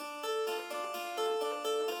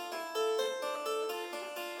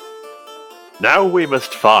Now we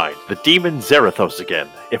must find the demon Zarathos again,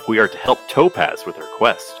 if we are to help Topaz with her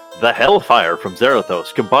quest. The hellfire from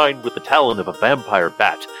Zarathos, combined with the talon of a vampire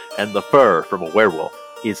bat and the fur from a werewolf,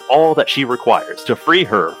 is all that she requires to free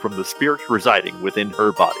her from the spirit residing within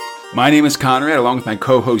her body. My name is Conrad, along with my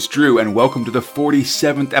co-host Drew, and welcome to the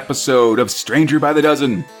 47th episode of Stranger by the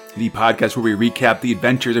Dozen, the podcast where we recap the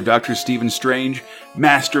adventures of Dr. Stephen Strange,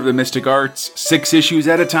 master of the mystic arts, 6 issues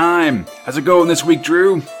at a time. How's it going this week,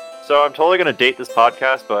 Drew? So I'm totally going to date this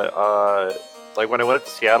podcast, but when I went up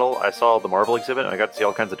to Seattle, I saw the Marvel exhibit, and I got to see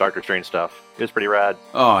all kinds of Doctor Strange stuff. It was pretty rad.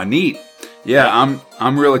 Oh, neat. Yeah,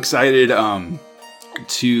 I'm real excited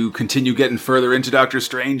to continue getting further into Doctor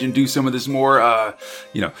Strange and do some of this more,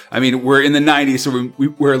 we're in the 90s, so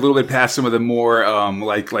we're a little bit past some of the more,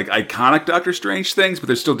 like iconic Doctor Strange things, but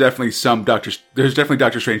there's still definitely there's definitely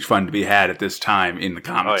Doctor Strange fun to be had at this time in the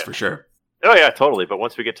comics, for sure. Oh, yeah, totally. But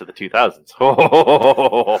once we get to the 2000s.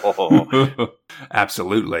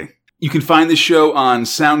 Absolutely. You can find the show on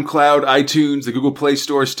SoundCloud, iTunes, the Google Play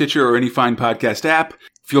Store, Stitcher, or any fine podcast app.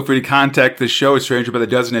 Feel free to contact the show at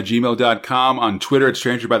strangerbythedozen@gmail.com, on Twitter at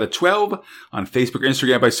strangerbythe12, on Facebook or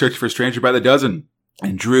Instagram by searching for Stranger by the Dozen.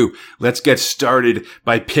 And Drew, let's get started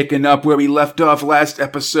by picking up where we left off last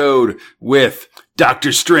episode with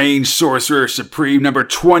Doctor Strange Sorcerer Supreme number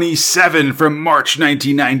 27 from March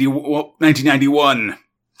 1991.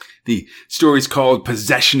 The story's called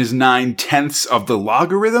Possession is 9/10 of the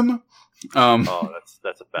Logarithm.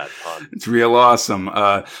 That's a bad pun. It's real awesome.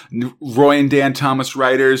 Roy and Dan Thomas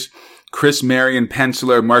writers, Chris Marion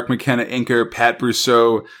penciler, Mark McKenna inker, Pat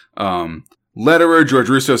Brousseau letterer, George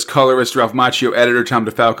Russo's colorist, Ralph Macchio editor, Tom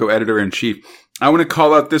DeFalco editor-in-chief. I want to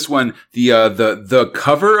call out this one. The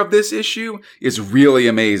cover of this issue is really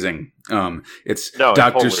amazing. It's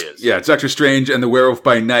Doctor Strange and the Werewolf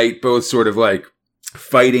by Night, both sort of like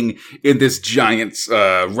fighting in this giant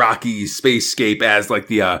rocky spacescape as like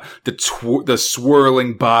the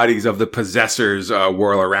swirling bodies of the possessors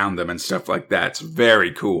whirl around them and stuff like that. It's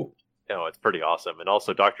very cool. No, it's pretty awesome. And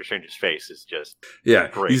also Doctor Strange's face is just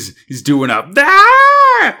great. He's doing a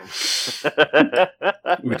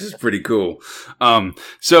which is pretty cool.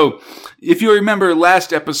 So if you remember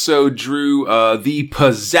last episode, Drew, the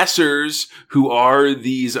possessors, who are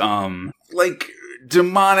these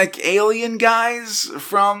demonic alien guys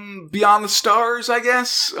from Beyond the Stars, I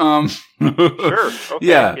guess. Sure. Okay.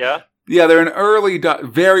 Yeah. Yeah, they're an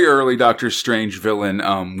very early Doctor Strange villain.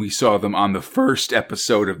 We saw them on the first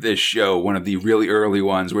episode of this show, one of the really early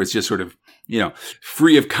ones, where it's just sort of,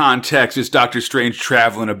 free of context, just Doctor Strange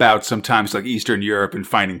traveling about sometimes like Eastern Europe and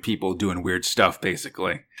finding people doing weird stuff,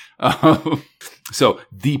 basically. So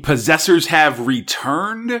the possessors have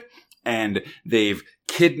returned, and they've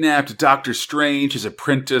kidnapped Doctor Strange, his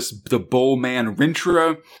apprentice, the Bowlman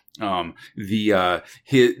Rintrah,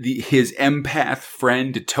 his empath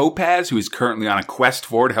friend Topaz, who is currently on a quest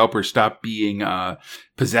to help her stop being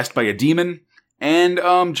possessed by a demon, and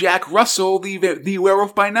Jack Russell, the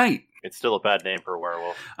Werewolf by Night. It's still a bad name for a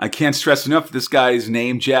werewolf. I can't stress enough this guy is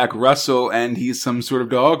named Jack Russell, and he's some sort of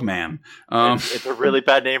dog man. It's a really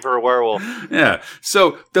bad name for a werewolf. Yeah.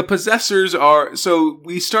 So the possessors so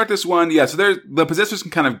we start this one. Yeah. So the possessors can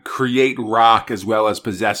kind of create rock as well as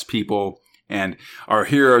possess people. And our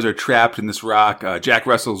heroes are trapped in this rock. Jack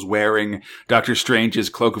Russell's wearing Doctor Strange's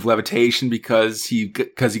cloak of levitation because he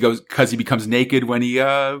becomes naked when he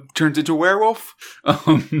turns into a werewolf.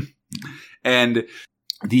 And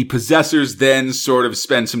the possessors then sort of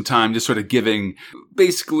spend some time just sort of giving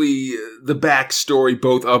basically the backstory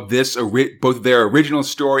both of their original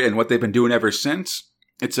story and what they've been doing ever since.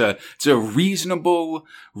 It's a reasonable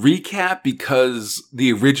recap because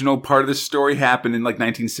the original part of the story happened in like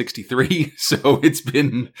 1963. So it's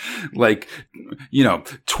been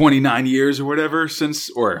 29 years or whatever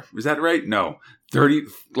since, or is that right? No, 30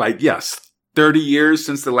 years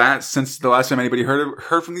since the last time anybody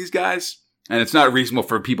heard from these guys. And it's not reasonable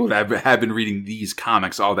for people to have been reading these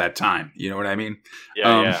comics all that time. You know what I mean?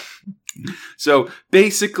 Yeah. So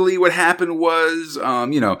basically what happened was,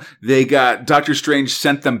 Doctor Strange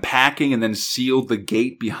sent them packing and then sealed the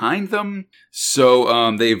gate behind them.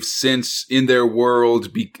 So they've since, in their world,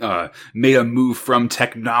 made a move from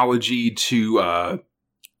technology to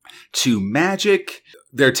magic.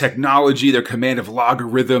 Their technology, their command of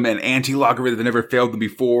logarithm and anti-logarithm that never failed them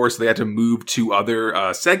before, so they had to move to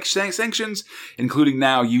other sanctions, including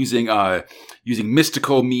now using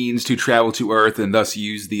mystical means to travel to Earth and thus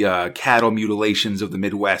use the cattle mutilations of the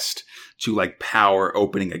Midwest to power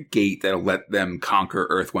opening a gate that'll let them conquer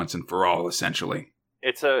Earth once and for all, essentially.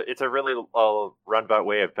 It's a really roundabout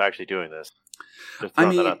way of actually doing this. Just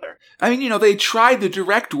throwing that out there. I mean, they tried the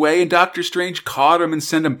direct way, and Doctor Strange caught him and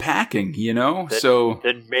sent him packing.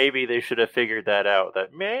 Then maybe they should have figured that out.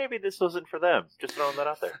 That maybe this wasn't for them. Just throwing that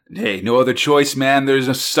out there. Hey, no other choice, man.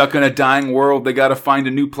 They're stuck in a dying world. They got to find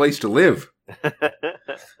a new place to live,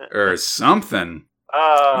 or something.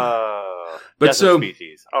 But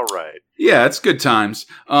species. All right. Yeah, it's good times.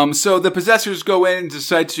 So the possessors go in and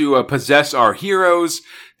decide to possess our heroes.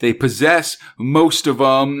 They possess most of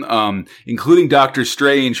them, including Doctor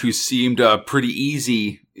Strange, who seemed pretty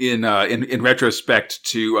easy in retrospect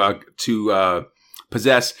to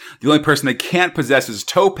possess. The only person they can't possess is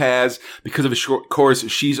Topaz, because of course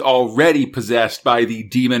she's already possessed by the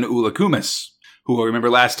demon Ulakumis, who, remember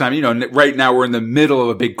last time, right now we're in the middle of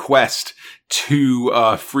a big quest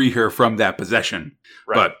to free her from that possession.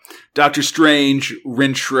 Right. But Doctor Strange,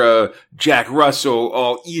 Rintrah, Jack Russell,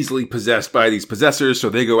 all easily possessed by these possessors, so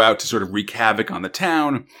they go out to sort of wreak havoc on the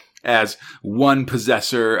town, as one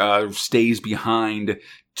possessor stays behind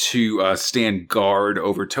to stand guard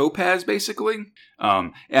over Topaz, basically.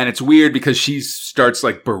 And it's weird because she starts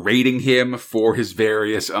berating him for his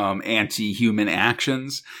various anti-human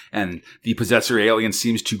actions, and the possessor alien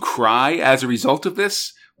seems to cry as a result of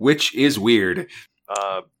this, which is weird.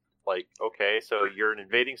 Okay, so you're an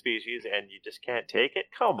invading species and you just can't take it?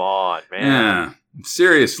 Come on, man. Yeah,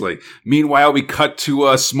 seriously. Meanwhile, we cut to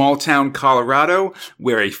a small town, Colorado,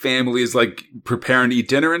 where a family is preparing to eat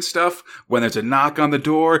dinner and stuff, when there's a knock on the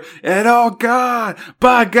door, and oh God,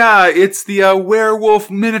 by God, it's the werewolf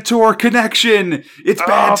minotaur connection. It's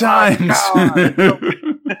bad times.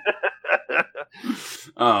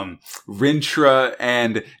 Rintrah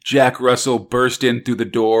and Jack Russell burst in through the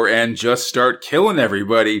door and just start killing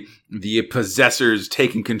everybody, the possessors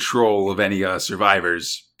taking control of any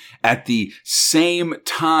survivors. At the same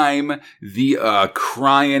time, the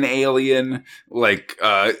crying alien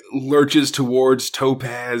lurches towards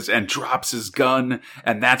Topaz and drops his gun,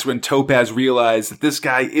 and that's when Topaz realizes that this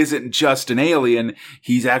guy isn't just an alien,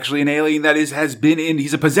 he's actually an alien that he's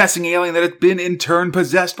a possessing alien that has been in turn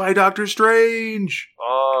possessed by Doctor Strange.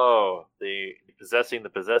 Oh, the possessing the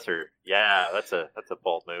possessor. Yeah, that's a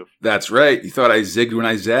bold move. That's right. You thought I zigged when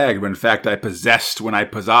I zagged, when in fact I possessed when I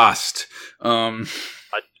possessed.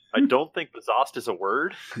 I don't think possessed is a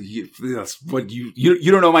word. That's what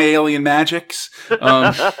you don't know my alien magics.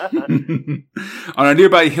 On a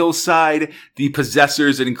nearby hillside, the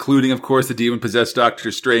possessors, including, of course, the demon-possessed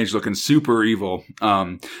Doctor Strange, looking super evil,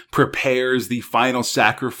 prepares the final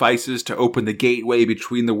sacrifices to open the gateway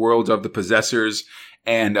between the worlds of the possessors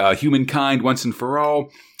and humankind once and for all.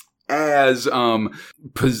 As a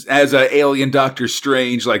alien Doctor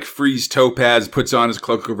Strange frees Topaz, puts on his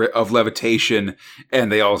cloak of levitation, and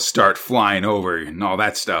they all start flying over and all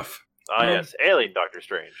that stuff. Ah, yes, alien Doctor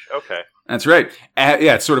Strange. Okay, that's right.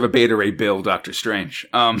 Yeah, it's sort of a Beta Ray Bill Doctor Strange.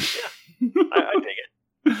 Yeah, I dig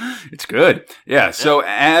it. It's good. Yeah. So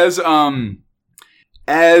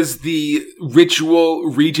as the ritual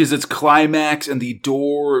reaches its climax and the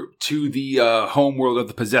door to the homeworld of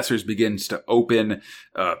the possessors begins to open,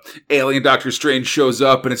 alien Doctor Strange shows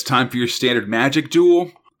up, and it's time for your standard magic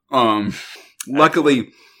duel.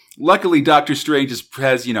 Luckily, Doctor Strange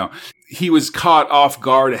has he was caught off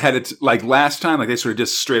guard ahead of last time. They sort of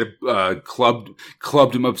just straight up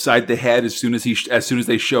clubbed him upside the head as soon as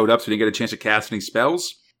they showed up, so he didn't get a chance to cast any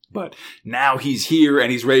spells. But now he's here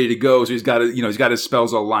and he's ready to go, so he's got his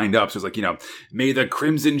spells all lined up. So it's may the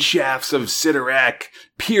crimson shafts of Sidorak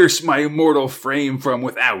pierce my immortal frame from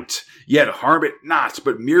without, yet harm it not,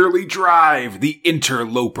 but merely drive the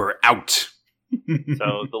interloper out.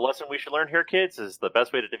 So the lesson we should learn here, kids, is the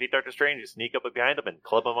best way to defeat Doctor Strange is sneak up behind him and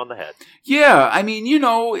club him on the head. Yeah, I mean,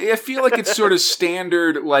 I feel like it's sort of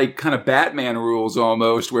standard, kind of Batman rules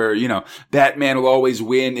almost, where, Batman will always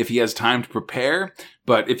win if he has time to prepare,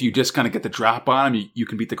 but if you just kind of get the drop on him, you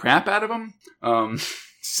can beat the crap out of him.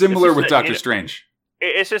 Similar with Doctor Strange.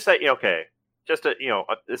 It's just that,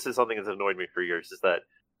 this is something that's annoyed me for years, is that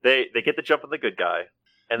they get the jump on the good guy,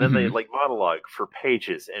 and then they monologue for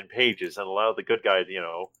pages and pages and allow the good guy,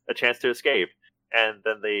 a chance to escape. And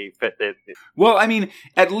then well, I mean,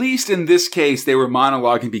 at least in this case, they were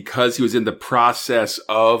monologuing because he was in the process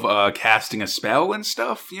of casting a spell and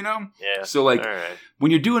stuff, Yeah. So, all right.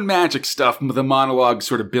 When you're doing magic stuff, the monologue's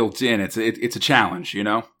sort of built in. It's a challenge,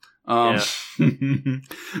 Yeah.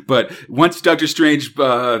 But once Doctor Strange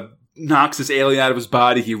knocks this alien out of his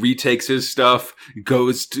body, he retakes his stuff,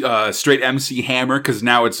 goes straight MC Hammer, because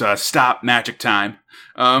now it's stop magic time.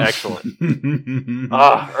 Excellent.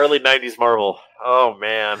 Early 90s Marvel. Oh,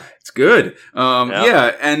 man. It's good. Yep.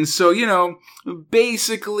 Yeah, and so,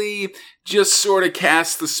 basically just sort of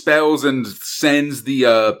casts the spells and sends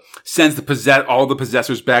all the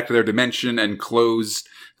possessors back to their dimension and close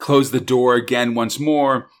the door again once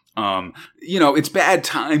more. It's bad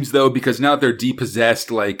times though, because now that they're depossessed,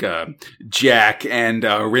 like, Jack and,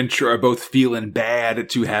 Rincher are both feeling bad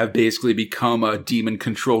to have basically become,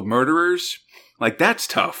 demon-controlled murderers. Like, that's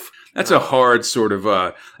tough. That's a hard sort of,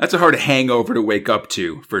 that's a hard hangover to wake up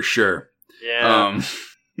to, for sure. Yeah.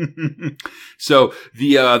 So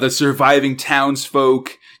the surviving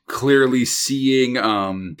townsfolk clearly seeing,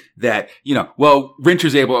 that,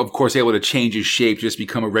 Rincher's able to change his shape, just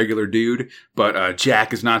become a regular dude, but,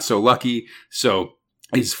 Jack is not so lucky, so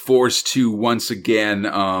he's forced to once again,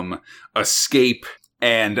 escape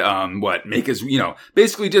and, make his,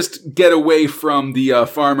 basically just get away from the,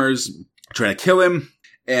 farmers trying to kill him.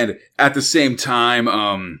 And at the same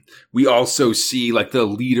time, we also see like the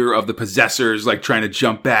leader of the possessors, like trying to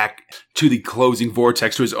jump back to the closing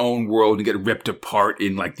vortex to his own world and get ripped apart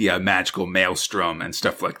in like the magical maelstrom and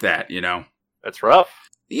stuff like that, That's rough.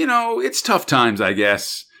 It's tough times, I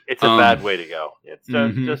guess. It's a bad way to go. It's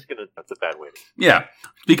that's a bad way to go. Yeah.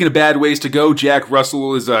 Speaking of bad ways to go, Jack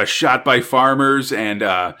Russell is shot by farmers and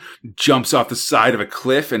jumps off the side of a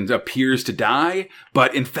cliff and appears to die.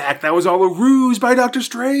 But in fact, that was all a ruse by Dr.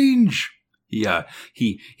 Strange.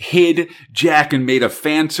 He hid Jack and made a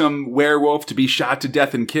phantom werewolf to be shot to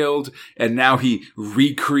death and killed. And now he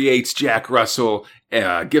recreates Jack Russell,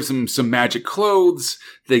 gives him some magic clothes.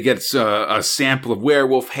 They get a sample of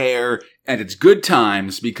werewolf hair. And it's good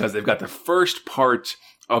times because they've got the first part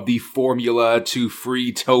of the formula to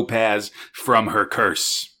free Topaz from her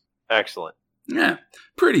curse. Excellent. Yeah,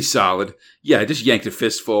 pretty solid. Yeah, just yanked a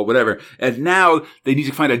fistful, whatever. And now they need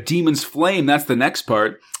to find a demon's flame. That's the next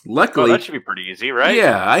part. Luckily, that should be pretty easy, right?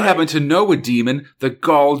 Yeah, I happen to know a demon, the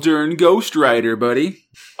Galdern Ghost Rider, buddy.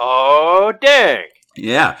 Oh, dang.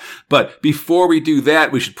 Yeah, but before we do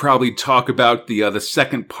that, we should probably talk about the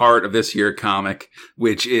second part of this here comic,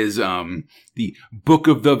 which is the Book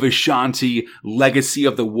of the Vishanti, Legacy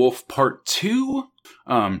of the Wolf Part 2.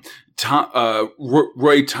 Roy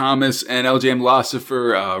Thomas and L.J.M.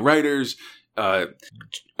 Lossifer, writers,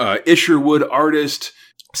 Isherwood artist,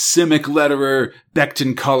 Simic letterer,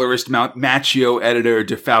 Becton colorist, Macchio editor,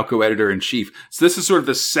 DeFalco editor-in-chief. So this is sort of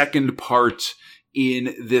the second part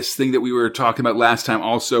in this thing that we were talking about last time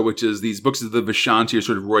also, which is these books of the Vishanti are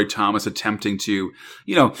sort of Roy Thomas attempting to,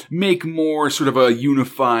 make more sort of a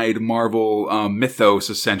unified Marvel mythos,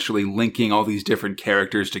 essentially linking all these different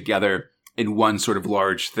characters together in one sort of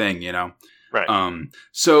large thing, Right.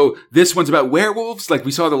 So this one's about werewolves. Like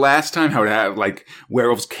we saw the last time, how it had, like,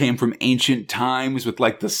 werewolves came from ancient times with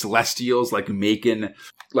like the Celestials, like making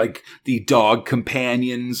like the dog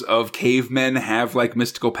companions of cavemen have like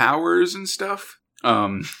mystical powers and stuff.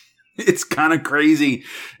 It's kind of crazy.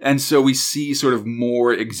 And so we see sort of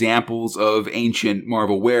more examples of ancient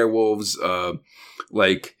Marvel werewolves,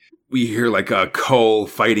 like we hear like Cole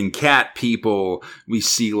fighting cat people. We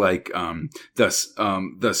see like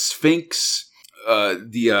the Sphinx,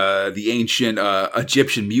 the ancient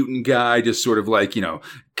Egyptian mutant guy, just sort of like,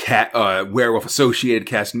 cat werewolf associated,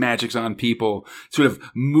 cast magics on people. Sort of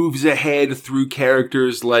moves ahead through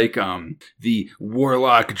characters like the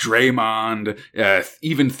warlock Draymond,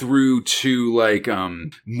 even through to like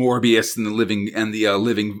Morbius and the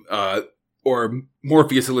living or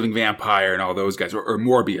Morpheus the living vampire and all those guys, or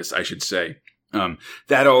Morbius, I should say.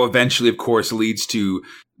 That all eventually, of course, leads to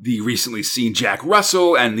the recently seen Jack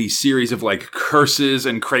Russell and the series of like curses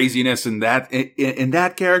and craziness in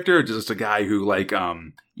that character. Just a guy who like,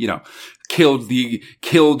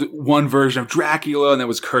 killed one version of Dracula and then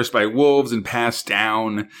was cursed by wolves and passed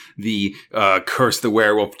down the curse of the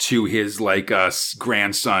werewolf to his like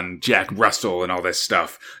grandson Jack Russell and all this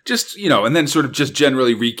stuff. Just, and then sort of just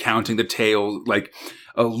generally recounting the tale, like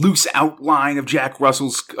a loose outline of Jack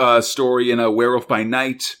Russell's story in A Werewolf by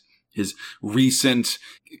Night, his recent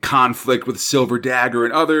conflict with Silver Dagger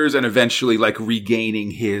and others, and eventually like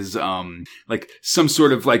regaining his like some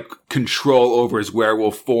sort of like control over his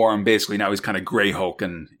werewolf form. Basically now he's kind of Grey Hulk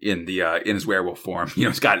in his werewolf form.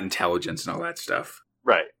 He's got intelligence and all that stuff.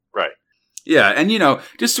 Right. Yeah, and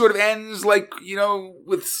just sort of ends like,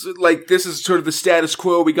 with like, this is sort of the status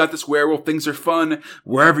quo. We got this werewolf, things are fun.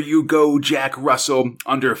 Wherever you go, Jack Russell,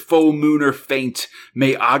 under full moon or faint,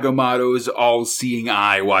 may Agamotto's all-seeing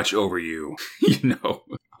eye watch over you.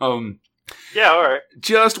 Yeah, all right.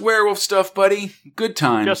 Just werewolf stuff, buddy. Good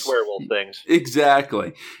times. Just werewolf things.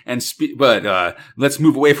 Exactly. And but let's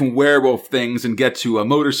move away from werewolf things and get to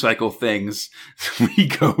motorcycle things. We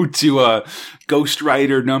go to Ghost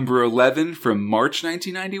Rider number 11 from March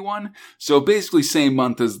 1991. So basically same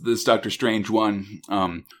month as this Doctor Strange one.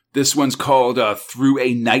 This one's called Through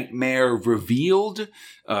a Nightmare Revealed.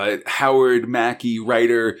 Howard Mackie,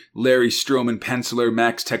 writer, Larry Stroman, penciler,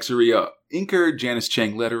 Max Texeria, inker, Janice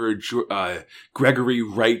Chang, letterer, Gregory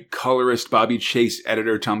Wright, colorist, Bobby Chase,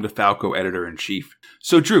 editor, Tom DeFalco, editor-in-chief.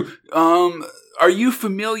 So, Drew, are you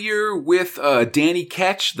familiar with Danny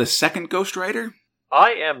Ketch, the second Ghost Rider?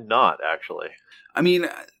 I am not, actually. I mean,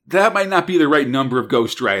 that might not be the right number of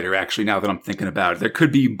Ghost Rider, actually, now that I'm thinking about it. There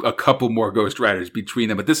could be a couple more Ghost Riders between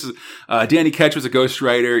them, but this is, Danny Ketch was a Ghost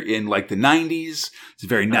Rider in, like, the 90s. It's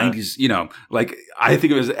very 90s, you know, like, I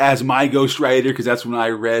think of it as my Ghost Rider, because that's when I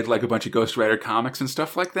read, like, a bunch of Ghost Rider comics and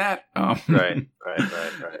stuff like that. Right.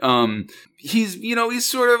 He's, you know, he's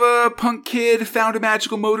sort of a punk kid, found a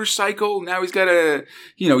magical motorcycle. Now he's got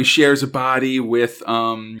he shares a body with,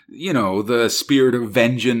 you know, the spirit of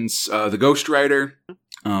vengeance, the Ghost Rider.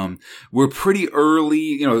 We're pretty early,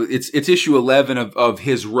 you know, it's issue 11 of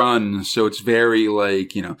his run. So it's very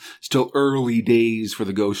like, you know, still early days for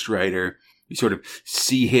the Ghost Rider. You sort of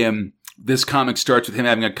see him. This comic starts with him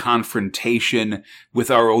having a confrontation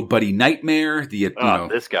with our old buddy Nightmare.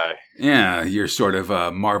 This guy. Yeah, your sort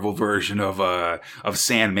of Marvel version of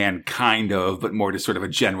Sandman, kind of, but more just sort of a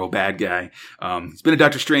general bad guy. He's been a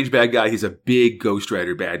Doctor Strange bad guy. He's a big Ghost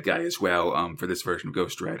Rider bad guy as well, for this version of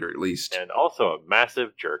Ghost Rider, at least. And also a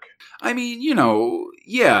massive jerk. I mean, you know,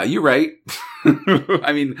 yeah, you're right.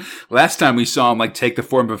 I mean, last time we saw him, like, take the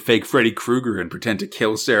form of a fake Freddy Krueger and pretend to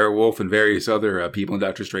kill Sarah Wolf and various other people in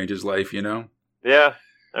Doctor Strange's life, you know? Yeah.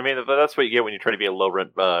 I mean, that's what you get when you try to be a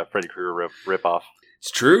low-rent Freddy Krueger rip-off.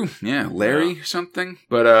 It's true. Yeah, Larry or something.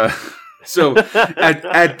 But, so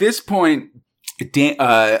at this point, Danny's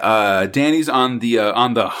on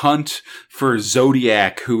the hunt for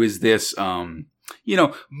Zodiac, who is this, you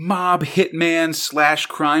know, mob hitman /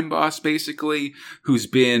 crime boss, basically, who's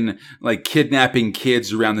been, like, kidnapping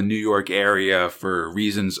kids around the New York area for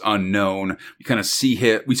reasons unknown. We kind of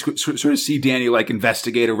we sort of see Danny, like,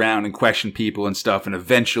 investigate around and question people and stuff, and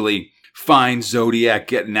eventually find Zodiac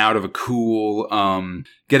getting out of a cool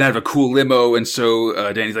limo. And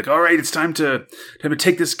so, Danny's like, all right, it's time to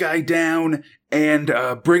take this guy down and,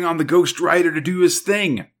 bring on the Ghost Rider to do his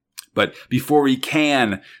thing. But before he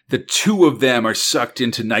can, the two of them are sucked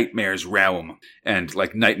into Nightmare's realm. And,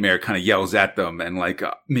 like, Nightmare kind of yells at them and, like,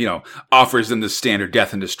 you know, offers them the standard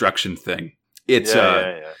death and destruction thing.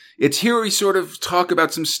 It's here we sort of talk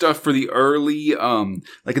about some stuff for the early,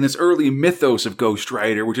 like in this early mythos of Ghost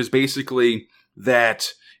Rider, which is basically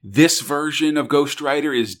that this version of Ghost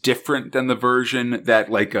Rider is different than the version that,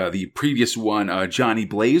 like, the previous one, Johnny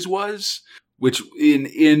Blaze was. Which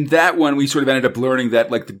in that one we sort of ended up learning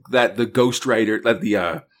that, like, that the Ghost Rider,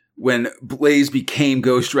 that when Blaze became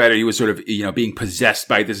Ghost Rider, he was sort of, you know, being possessed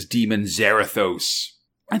by this demon Zarathos.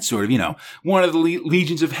 And sort of, you know, one of the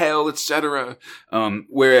legions of hell, etc.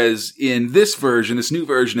 Whereas in this version, this new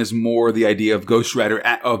version is more the idea of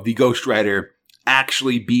the Ghost Rider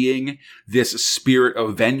actually being this spirit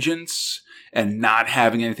of vengeance and not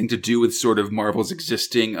having anything to do with sort of Marvel's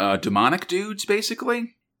existing demonic dudes,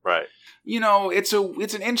 basically. Right. You know, it's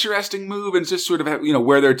an interesting move, and it's just sort of, you know,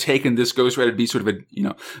 where they're taking this Ghost Rider to be sort of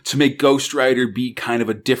to make Ghost Rider be kind of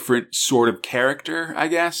a different sort of character, I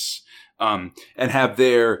guess. And have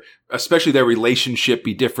especially their relationship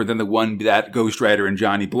be different than the one that Ghost Rider and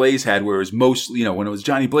Johnny Blaze had, where it was mostly, you know, when it was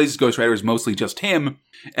Johnny Blaze's Ghost Rider, it was mostly just him.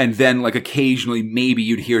 And then, like, occasionally maybe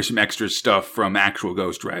you'd hear some extra stuff from actual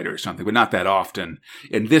Ghost Rider or something, but not that often.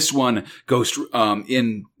 In this one,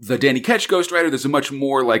 in the Danny Ketch Ghost Rider, there's a much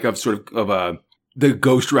more, like, the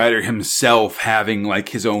Ghost Rider himself having, like,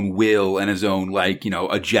 his own will and his own, like, you know,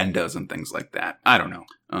 agendas and things like that. I don't know.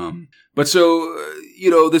 But so, you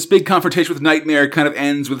know, this big confrontation with Nightmare kind of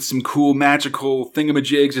ends with some cool magical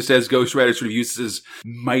thingamajigs, just as Ghost Rider sort of uses his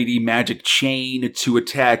mighty magic chain to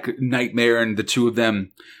attack Nightmare, and the two of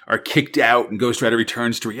them are kicked out, and Ghost Rider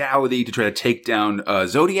returns to reality to try to take down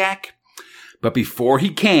Zodiac. But before he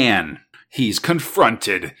can, he's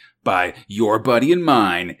confronted by your buddy and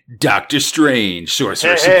mine, Doctor Strange,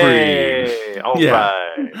 Sorcerer Supreme. All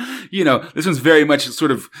right. You know, this one's very much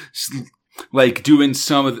sort of like doing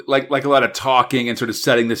some of like a lot of talking and sort of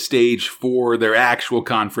setting the stage for their actual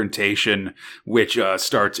confrontation, which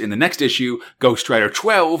starts in the next issue, Ghost Rider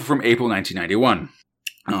 12 from April 1991.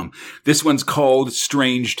 This one's called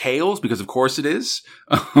Strange Tales because, of course, it is.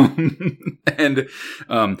 And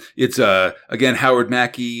it's again Howard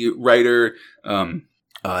Mackie, writer.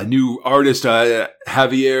 New artist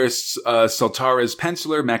Javier Saltares,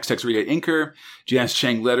 penciler. Max Texeria, inker. Janice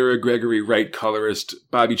Chang, letterer. Gregory Wright, colorist.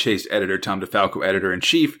 Bobby Chase, editor. Tom DeFalco,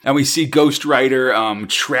 editor-in-chief. And we see Ghost Rider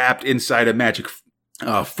trapped inside a magic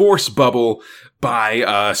force bubble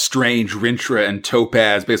by Strange, Rintrah, and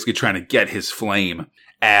Topaz, basically trying to get his flame.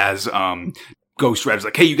 As Ghost Rider's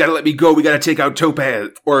like, hey, you gotta let me go. We gotta take out Topaz,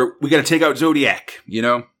 or we gotta take out Zodiac. You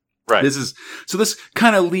know, Right. This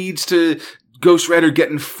kind of leads to Ghost Rider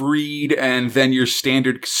getting freed, and then your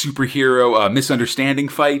standard superhero misunderstanding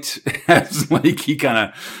fight, as like he kind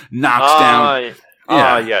of knocks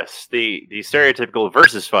down. Yes, the stereotypical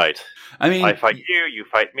versus fight. I mean, I fight you, you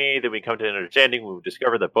fight me, then we come to an understanding. We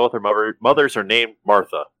discover that both our mothers are named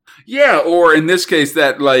Martha. yeah, or in this case,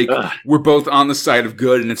 that like Ugh. we're both on the side of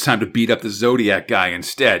good, and it's time to beat up the Zodiac guy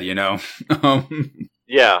instead. You know.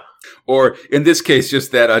 Yeah. Or in this case,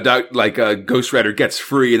 just that Ghost Rider gets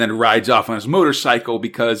free and then rides off on his motorcycle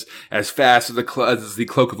because as fast as as the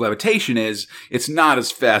cloak of levitation is, it's not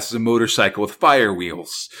as fast as a motorcycle with fire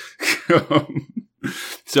wheels.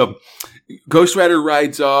 So Ghost Rider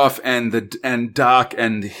rides off, and Doc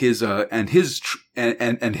and his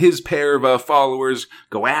pair of followers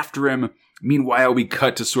go after him. Meanwhile, we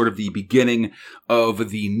cut to sort of the beginning of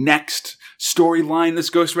the next storyline, this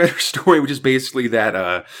Ghost Rider story, which is basically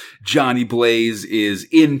that Johnny Blaze is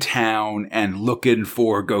in town and looking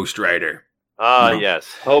for Ghost Rider. Yes.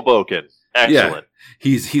 Hoboken. Excellent. Yeah.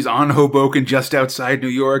 He's on Hoboken, just outside New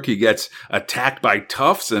York. He gets attacked by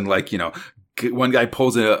toughs, and one guy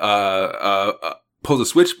pulls a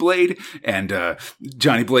switchblade, and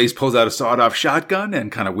Johnny Blaze pulls out a sawed-off shotgun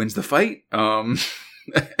and kind of wins the fight. And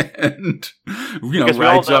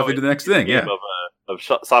rides off into the next thing. Yeah. Of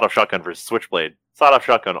sawed-off shotgun versus switchblade. Sawed-off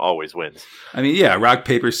shotgun always wins. I mean, yeah, rock,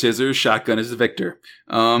 paper, scissors, shotgun is the victor.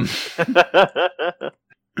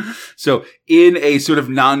 So, in a sort of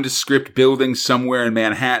nondescript building somewhere in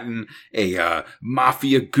Manhattan, a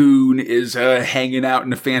mafia goon is hanging out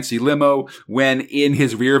in a fancy limo when in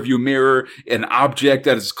his rearview mirror, an object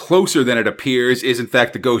that is closer than it appears is in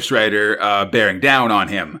fact the Ghost Rider bearing down on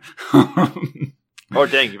him. Oh,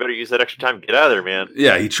 dang, you better use that extra time to get out of there, man.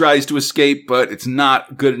 Yeah, he tries to escape, but it's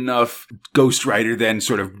not good enough. Ghost Rider then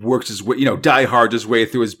sort of works his way, Die Hard his way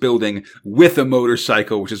through his building with a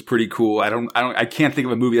motorcycle, which is pretty cool. I can't think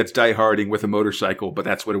of a movie that's Die Harding with a motorcycle, but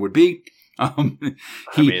that's what it would be. Wraps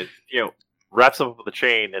him up with a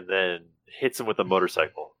chain and then hits him with a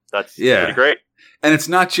motorcycle. That's pretty great. And it's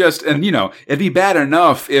not just, it'd be bad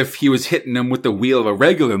enough if he was hitting him with the wheel of a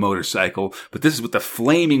regular motorcycle, but this is with the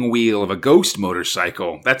flaming wheel of a ghost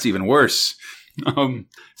motorcycle. That's even worse.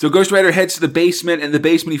 So Ghost Rider heads to the basement. In the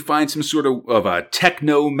basement, he finds some sort of a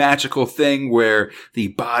techno-magical thing where the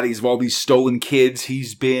bodies of all these stolen kids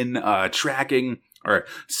he's been tracking are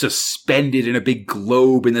suspended in a big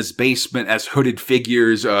globe in this basement as hooded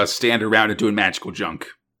figures stand around it doing magical junk.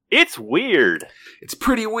 It's weird. It's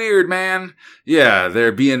pretty weird, man. Yeah,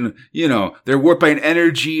 they're being, they're warped by an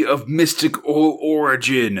energy of mystical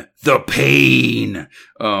origin. The pain.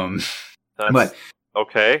 But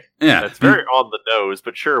okay. Yeah. That's very on the nose,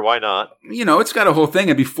 but sure, why not? It's got a whole thing,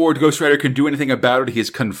 and before Ghost Rider can do anything about it, he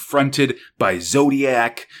is confronted by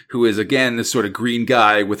Zodiac, who is, again, this sort of green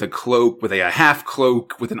guy with a cloak, with a half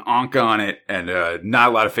cloak, with an ankh on it, and not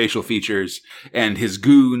a lot of facial features, and his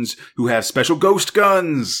goons, who have special ghost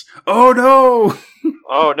guns. Oh, no!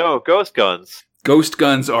 Oh, no, ghost guns. Ghost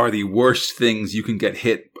guns are the worst things you can get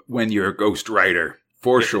hit when you're a Ghost Rider,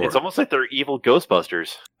 for sure. It's almost like they're evil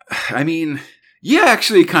Ghostbusters. I mean... yeah,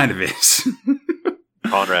 actually, it kind of is.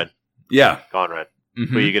 Conrad. Yeah. Conrad.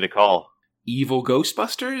 Mm-hmm. Who are you going to call? Evil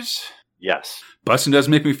Ghostbusters? Yes. Busting does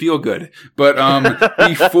make me feel good. But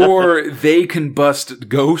before they can bust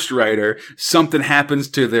Ghost Rider, something happens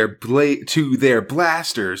to their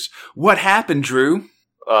blasters. What happened, Drew?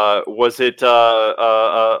 Was it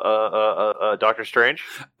Doctor Strange?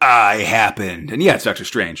 Happened. And yeah, it's Doctor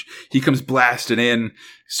Strange. He comes blasting in,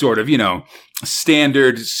 sort of,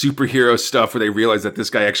 standard superhero stuff where they realize that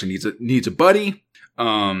this guy actually needs a buddy.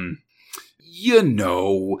 At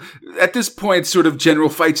this point, sort of general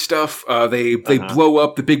fight stuff. They blow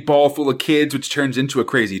up the big ball full of kids, which turns into a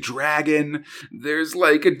crazy dragon. There's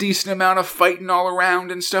like a decent amount of fighting all around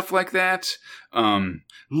and stuff like that.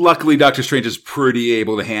 Luckily, Doctor Strange is pretty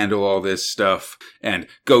able to handle all this stuff, and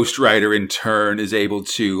Ghost Rider in turn is able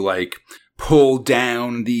to pull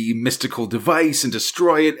down the mystical device and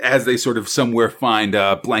destroy it as they sort of somewhere find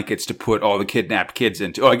blankets to put all the kidnapped kids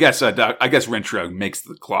into. Oh, I guess Rintrah makes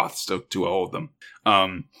the cloths to hold them.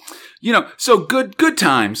 So good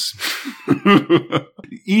times.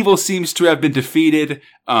 Evil seems to have been defeated.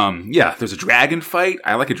 There's a dragon fight.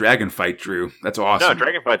 I like a dragon fight, Drew. That's awesome. No,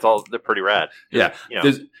 dragon fights they're pretty rad. Yeah.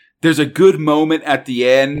 There's a good moment at the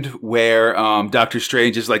end where Doctor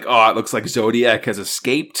Strange is like, oh, it looks like Zodiac has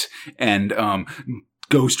escaped, and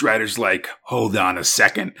Ghost Rider's like, hold on a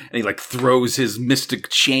second, and he like throws his mystic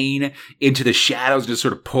chain into the shadows and just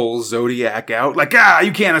sort of pulls Zodiac out, like,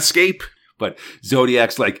 you can't escape. But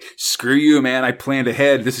Zodiac's like, screw you, man, I planned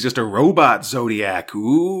ahead. This is just a robot Zodiac.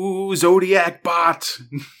 Ooh, Zodiac bot.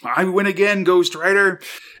 I win again, Ghost Rider.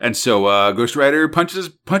 And so Ghost Rider punches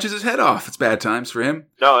his head off. It's bad times for him.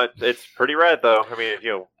 No, it's pretty rad, though. I mean,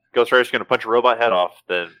 Ghost Rider's going to punch a robot head off,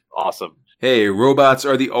 then awesome. Hey, robots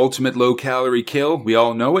are the ultimate low-calorie kill. We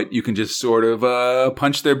all know it. You can just sort of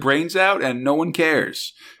punch their brains out, and no one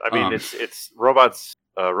cares. I mean, it's robots...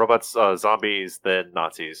 zombies than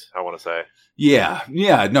Nazis, I want to say. Yeah,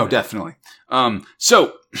 no, definitely.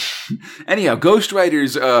 So, anyhow, Ghost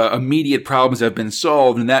Rider's immediate problems have been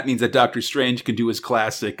solved, and that means that Doctor Strange can do his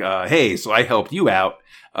classic, hey, so I helped you out.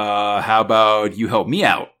 How about you help me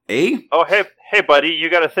out, eh? Oh, hey, buddy, you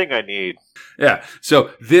got a thing I need. Yeah,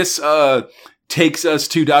 so this takes us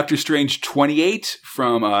to Doctor Strange 28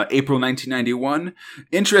 from April 1991.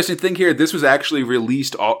 Interesting thing here, this was actually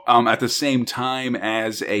released at the same time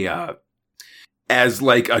as a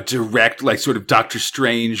direct, like, sort of Doctor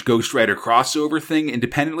Strange Ghost Rider crossover thing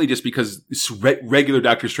independently, just because regular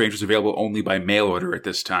Doctor Strange was available only by mail order at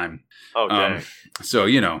this time. Oh, dang. So,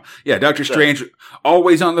 Doctor Strange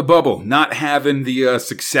always on the bubble, not having the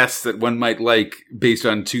success that one might like based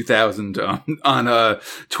on 2000 on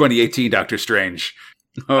 2018 Doctor Strange.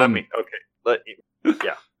 I mean, okay.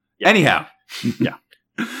 Yeah. Anyhow. Yeah.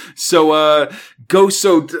 So,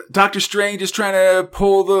 Doctor Strange is trying to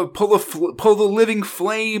pull the living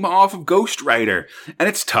flame off of Ghost Rider, and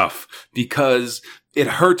it's tough because it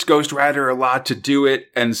hurts Ghost Rider a lot to do it,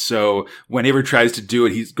 and so whenever he tries to do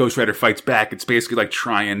it, Ghost Rider fights back. It's basically like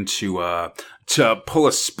trying to pull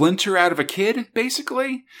a splinter out of a kid,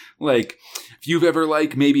 basically. Like, if you've ever,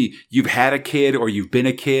 like, maybe you've had a kid or you've been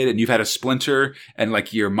a kid and you've had a splinter and,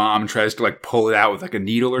 like, your mom tries to, like, pull it out with, like, a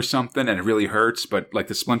needle or something and it really hurts, but, like,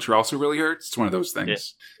 the splinter also really hurts. It's one of those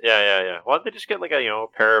things. Yeah. Why don't they just get, like, a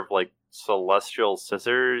pair of, like, celestial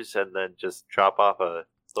scissors and then just chop off a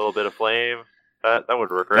little bit of flame? That would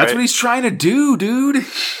work, right? That's what he's trying to do, dude.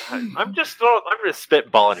 I'm just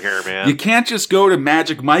spitballing here, man. You can't just go to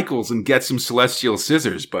Magic Michael's and get some celestial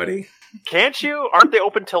scissors, buddy. Can't you? Aren't they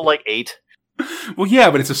open till, like, 8? Well, yeah,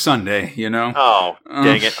 but it's a Sunday, Oh,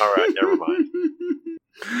 dang it. All right, never mind.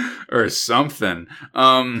 Or something.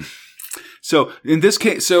 So, in this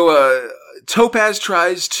case, Topaz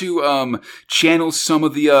tries to channel some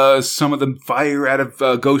of the fire out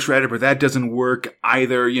of Ghost Rider, but that doesn't work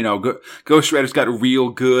either. Ghost Rider's got real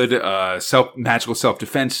good magical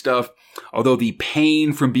self-defense stuff. Although the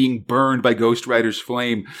pain from being burned by Ghost Rider's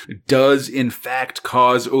flame does in fact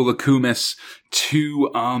cause Olakumis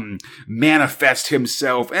to manifest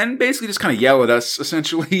himself and basically just kind of yell at us,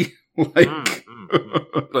 essentially. Like,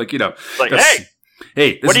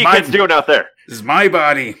 hey, what are you kids doing out there? This is my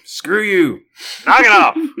body. Screw you. Knock it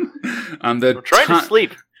off. I'm trying to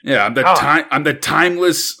sleep. Yeah, I'm the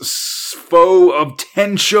timeless foe of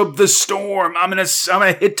Tenshub the Storm. I'm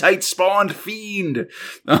a Hittite spawned fiend.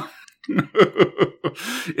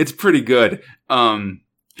 It's pretty good.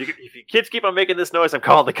 If you kids keep on making this noise, I'm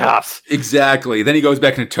calling the cops. Exactly. Then he goes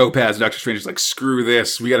back into Topaz. Doctor Strange is like, screw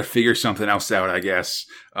this. We got to figure something else out, I guess.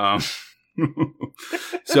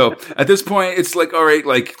 So at this point, it's like, all right,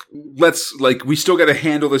 like, we still got to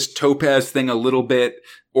handle this Topaz thing a little bit,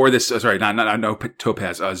 or this,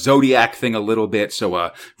 Topaz, Zodiac thing a little bit.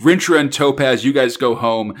 So, Rintrah and Topaz, you guys go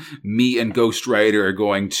home. Me and Ghost Rider are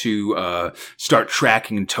going to, start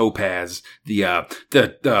tracking Topaz. The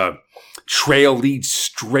trail leads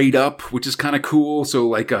straight up, which is kind of cool. So,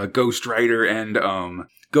 like, Ghost Rider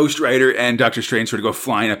and Doctor Strange sort of go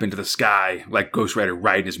flying up into the sky, like Ghost Rider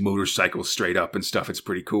riding his motorcycle straight up and stuff. It's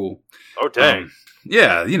pretty cool. Oh, dang.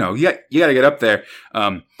 Yeah, you got to get up there.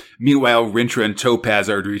 Meanwhile, Rintrah and Topaz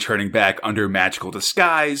are returning back under magical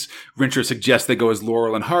disguise. Rintrah suggests they go as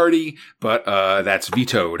Laurel and Hardy, but that's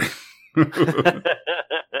vetoed.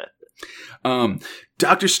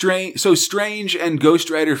 Doctor Strange, so Strange and Ghost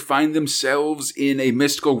Rider find themselves in a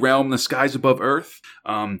mystical realm in the skies above Earth.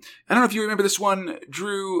 I don't know if you remember this one,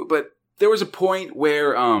 Drew, but there was a point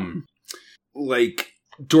where,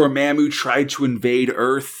 Dormammu tried to invade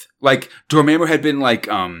Earth. Like, Dormammu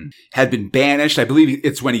had been banished. I believe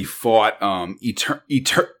it's when he fought,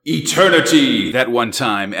 Eternity that one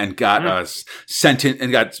time and got, sent in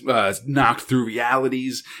and got, knocked through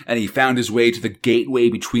realities. And he found his way to the gateway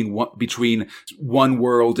between one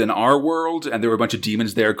world and our world. And there were a bunch of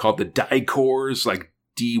demons there called the Dykors, like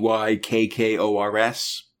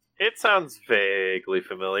Dykkors. It sounds vaguely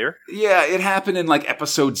familiar. Yeah, it happened in like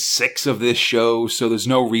episode 6 of this show, so there's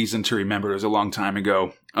no reason to remember. It was a long time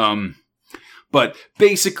ago. But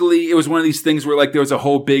basically, it was one of these things where like there was a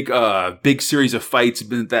whole big series of fights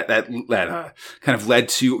that kind of led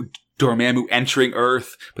to Dormammu entering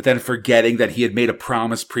Earth, but then forgetting that he had made a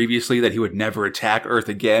promise previously that he would never attack Earth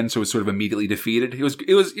again, so was sort of immediately defeated. It was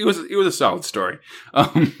a solid story.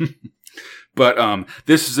 But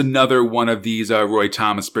this is another one of these Roy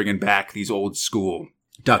Thomas bringing back these old school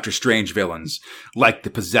Doctor Strange villains, like the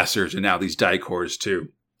Possessors and now these Dykors too.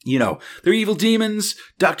 You know, they're evil demons.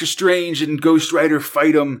 Doctor Strange and Ghost Rider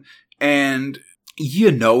fight them, and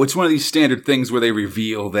you know, it's one of these standard things where they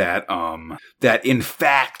reveal that that in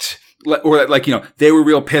fact, or that, like, you know, they were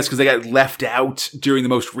real pissed because they got left out during the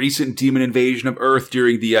most recent demon invasion of Earth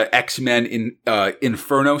during the X-Men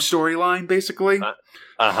Inferno storyline, basically.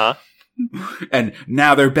 And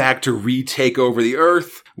now they're back to retake over the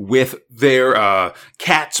Earth with their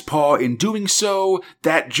cat's paw in doing so.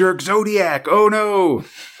 That jerk Zodiac. Oh no.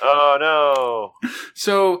 Oh no.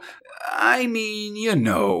 So, I mean, you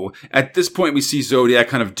know, at this point we see Zodiac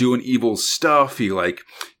kind of doing evil stuff. He like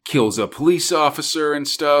kills a police officer and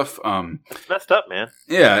stuff. It's messed up, man.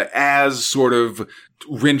 Yeah, as sort of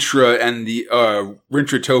Rintrah and the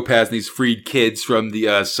Rintrah Topaz and these freed kids from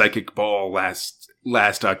the psychic ball last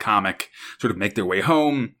comic sort of make their way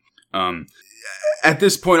home. At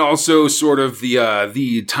this point also sort of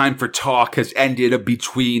the time for talk has ended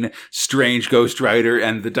between Strange, Ghost Rider,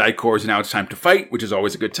 and the Dykors, and now it's time to fight, which is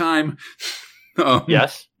always a good time.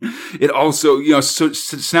 Yes. It also, you know, so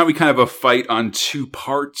now we kind of have a fight on two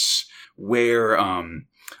parts where, on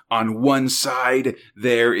one side,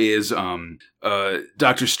 there is,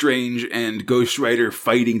 Doctor Strange and Ghost Rider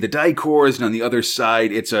fighting the Dykors, and on the other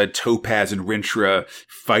side, it's, Topaz and Rintrah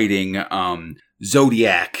fighting,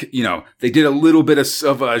 Zodiac. You know, they did a little bit of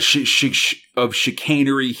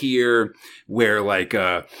chicanery here, where, like,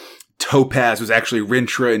 Topaz was actually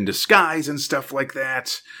Rintrah in disguise and stuff like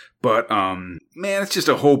that. But, man, it's just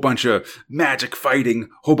a whole bunch of magic fighting,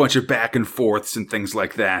 whole bunch of back and forths and things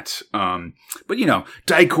like that. But, you know,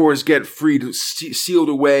 Dykors get freed, sealed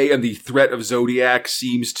away, and the threat of Zodiac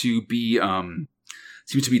seems to be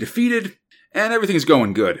defeated, and everything's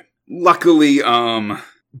going good. Luckily,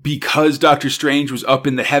 because Doctor Strange was up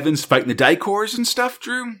in the heavens fighting the Dykors and stuff,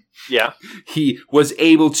 Drew. Yeah. He was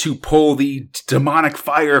able to pull the demonic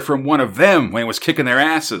fire from one of them when he was kicking their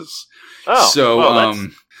asses. Oh, so, well,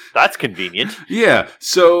 that's convenient. Yeah.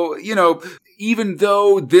 So, you know, even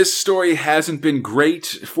though this story hasn't been great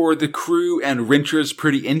for the crew and Rintrah's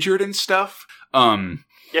pretty injured and stuff,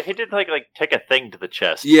 yeah, he did like take a thing to the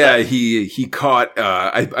chest. Yeah, he caught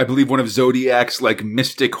I believe one of Zodiac's like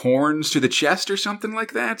mystic horns to the chest or something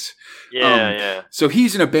like that. Yeah. So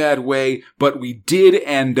he's in a bad way, but we did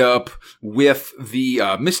end up with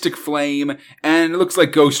the Mystic Flame, and it looks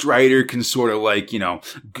like Ghost Rider can sort of like, you know,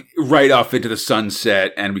 right off into the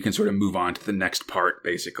sunset, and we can sort of move on to the next part,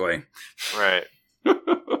 basically. Right.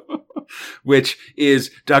 Which is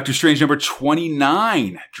Doctor Strange number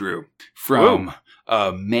 29, Drew, from... Whoa.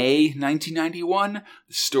 May 1991.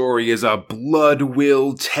 The story is A Blood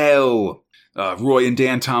Will Tell. Roy and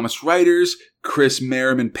Dan Thomas writers, Chris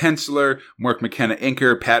Merriman penciler, Mark McKenna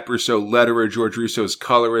inker, Pat Brousseau letterer, George Russo's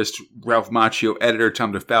colorist, Ralph Macchio editor,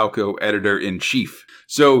 Tom DeFalco editor-in-chief.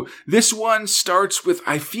 So this one starts with,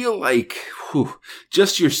 I feel like,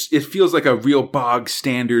 it feels like a real bog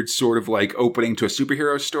standard sort of like opening to a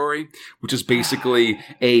superhero story, which is basically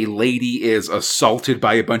a lady is assaulted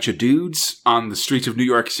by a bunch of dudes on the streets of New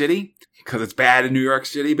York City, because it's bad in New York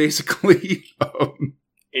City, basically.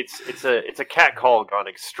 It's a cat call gone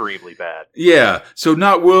extremely bad. Yeah. So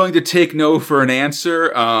not willing to take no for an answer,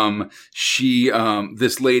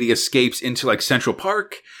 this lady escapes into like Central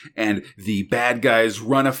Park, and the bad guys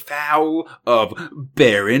run afoul of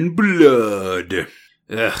Baron Blood.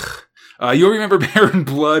 Ugh. You'll remember Baron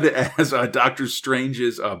Blood as Doctor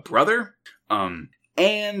Strange's brother,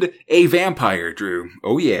 and a vampire, Drew.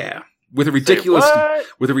 Oh yeah. With a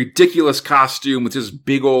ridiculous costume with just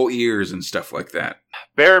big old ears and stuff like that.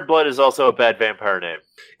 Baron Blood is also a bad vampire name.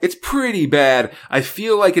 It's pretty bad. I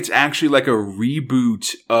feel like it's actually like a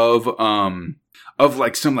reboot of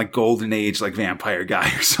like some like golden age like vampire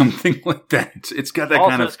guy or something like that. It's got that also,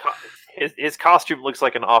 kind of His costume looks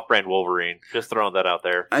like an off-brand Wolverine. Just throwing that out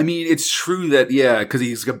there. I mean, it's true that because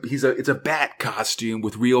it's a bat costume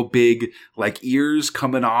with real big like ears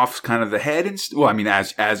coming off kind of the head and well, I mean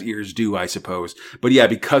as ears do, I suppose. But yeah,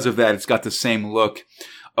 because of that, it's got the same look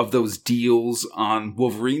of those deals on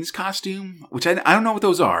Wolverine's costume, which I don't know what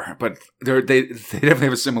those are, but they definitely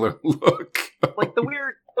have a similar look. Like the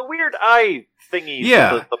weird eye thingies.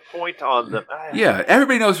 Yeah. The point on them. Yeah,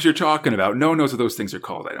 everybody knows what you're talking about. No one knows what those things are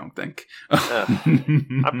called, I don't think.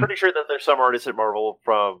 I'm pretty sure that there's some artists at Marvel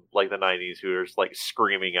from like the 90s who are just like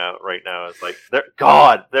screaming out right now. It's like,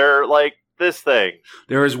 they're like this thing.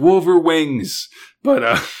 There is Wolver Wings, but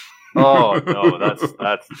oh no,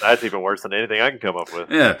 that's even worse than anything I can come up with.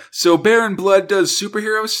 Yeah. So Baron Blood does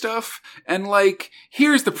superhero stuff, and like,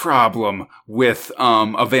 here's the problem with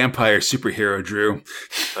a vampire superhero, Drew.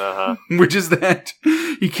 Which is that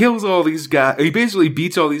he kills all these guys. He basically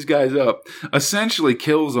beats all these guys up, essentially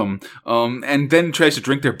kills them, and then tries to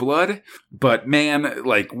drink their blood. But man,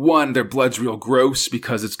 like, one, their blood's real gross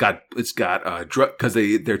because it's got drug, because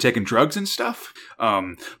they're taking drugs and stuff.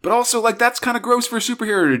 But also, like, that's kind of gross for a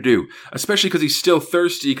superhero to do, especially because he's still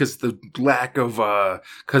thirsty because the lack of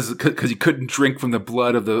because he couldn't drink from the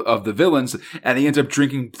blood of the villains, and he ends up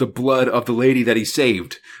drinking the blood of the lady that he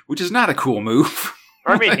saved, which is not a cool move.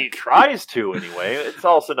 I mean, he tries to anyway. It's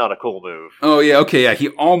also not a cool move. Oh yeah, okay, yeah. He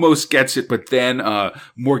almost gets it, but then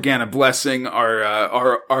Morgana Blessing,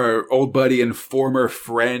 our old buddy and former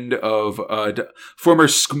friend of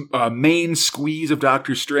main squeeze of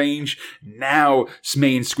Doctor Strange, now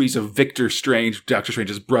main squeeze of Victor Strange, Doctor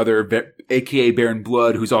Strange's brother, aka Baron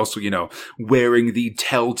Blood, who's also wearing the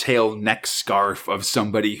telltale neck scarf of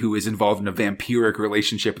somebody who is involved in a vampiric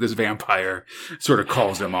relationship with this vampire. Sort of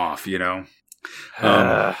calls him off,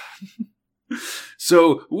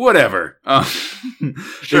 So whatever.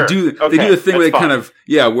 Sure. They do the thing where they fine. kind of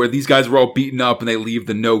where these guys were all beaten up and they leave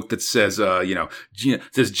the note that says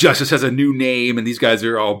says justice has a new name, and these guys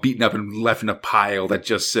are all beaten up and left in a pile that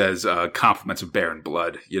just says compliments of Baron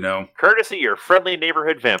Blood. Courtesy your friendly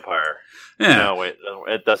neighborhood vampire. Yeah. No, wait,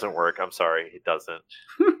 it doesn't work. I'm sorry, it doesn't.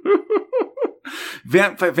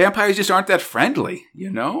 Vampires just aren't that friendly,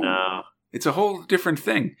 No. It's a whole different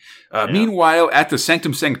thing. Meanwhile, at the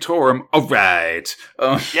Sanctum Sanctorum, all right.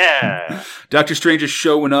 Yeah. Doctor Strange is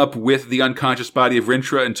showing up with the unconscious body of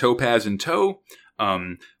Rintrah and Topaz in tow.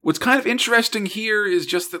 What's kind of interesting here is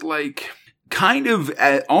just that, like, kind of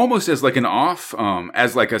almost as like an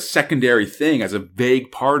as like a secondary thing, as a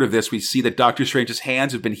vague part of this, we see that Doctor Strange's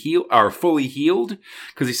hands have been fully healed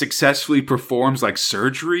because he successfully performs like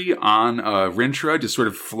surgery on Rintrah, just sort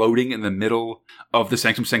of floating in the middle of the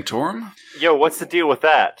Sanctum Sanctorum. Yo, what's the deal with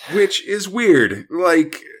that? Which is weird.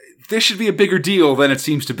 Like, this should be a bigger deal than it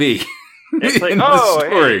seems to be. It's like, in the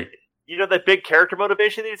story. Hey. That big character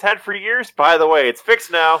motivation that he's had for years? By the way, it's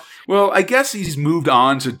fixed now. Well, I guess he's moved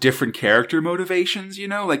on to different character motivations,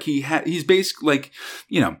 like he's basically like,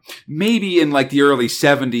 maybe in like the early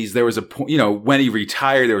 70s, there was a point, when he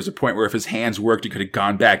retired, there was a point where if his hands worked, he could have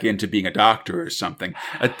gone back into being a doctor or something.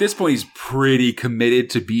 At this point, he's pretty committed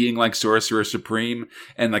to being like Sorcerer Supreme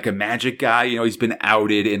and like a magic guy. He's been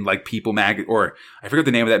outed in like People or I forget what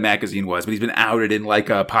the name of that magazine was, but he's been outed in like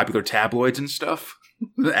popular tabloids and stuff.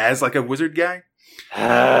 As like a wizard guy.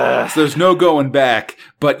 So there's no going back.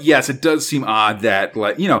 But yes, it does seem odd that,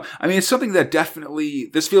 like, it's something that definitely,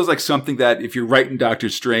 this feels like something that if you're writing Doctor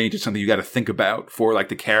Strange, it's something you got to think about for like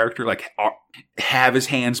the character. Like, have his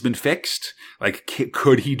hands been fixed? Like,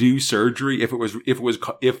 could he do surgery if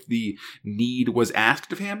the need was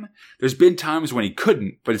asked of him? There's been times when he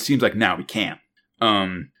couldn't, but it seems like now he can. But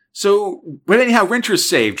anyhow, Rintrah's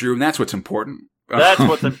saved, Drew, and that's what's important. That's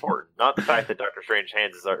what's important, not the fact that Doctor Strange's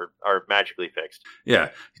hands are magically fixed. Yeah.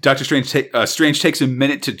 Doctor Strange takes a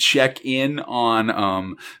minute to check in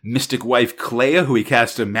on Mystic Wife Clea, who he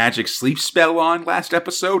cast a magic sleep spell on last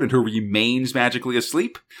episode and who remains magically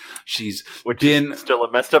asleep. Is still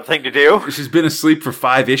a messed up thing to do. She's been asleep for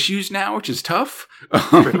 5 issues now, which is tough.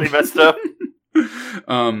 Really messed up.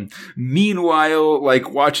 Meanwhile,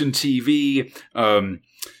 like watching TV,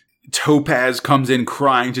 Topaz comes in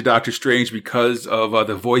crying to Doctor Strange because of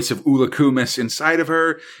the voice of Ula Kumis inside of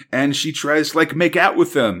her, and she tries to like make out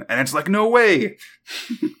with them, and it's like, no way.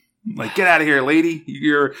 Like, get out of here, lady.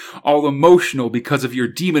 You're all emotional because of your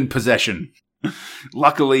demon possession.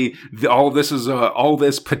 Luckily, all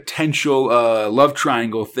this potential love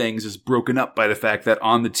triangle things is broken up by the fact that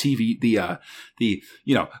on the TV, the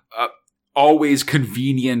always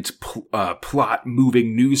convenient plot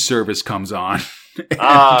moving news service comes on.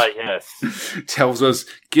 Yes.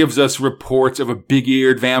 Gives us reports of a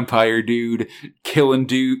big-eared vampire dude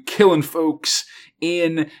killing folks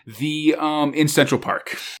in Central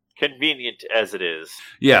Park. Convenient as it is.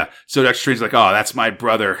 Yeah, so Dr. Strange's like, oh, that's my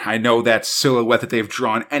brother. I know that silhouette that they've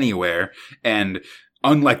drawn anywhere. And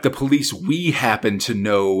unlike the police, we happen to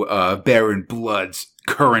know Baron Blood's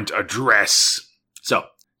current address. So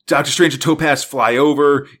Dr. Strange and Topaz fly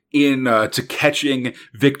over to catching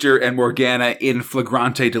Victor and Morgana in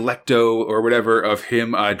flagrante delicto or whatever of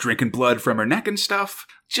him drinking blood from her neck and stuff.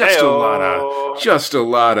 Just a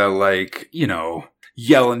lot of like,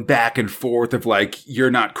 yelling back and forth of like, you're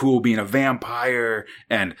not cool being a vampire,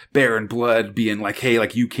 and Baron Blood being like, hey,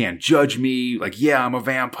 like, you can't judge me. Like, yeah, I'm a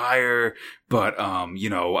vampire, but,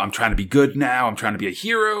 I'm trying to be good now. I'm trying to be a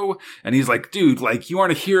hero. And he's like, dude, like, you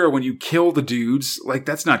aren't a hero when you kill the dudes. Like,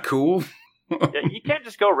 that's not cool. Yeah, you can't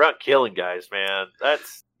just go around killing guys, man.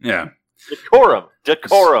 That's... Yeah.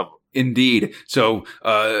 Decorum. Indeed. So,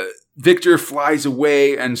 Victor flies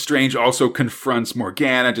away, and Strange also confronts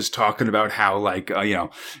Morgana, just talking about how, like,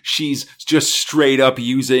 she's just straight up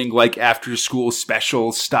using, like, after-school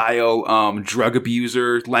special style drug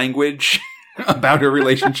abuser language about her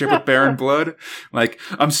relationship with Baron Blood. Like,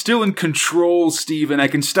 I'm still in control, Steven. I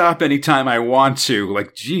can stop anytime I want to.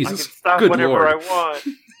 Like, Jesus, I can stop good whenever Lord. I want.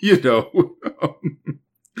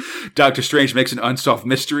 Doctor Strange makes an Unsolved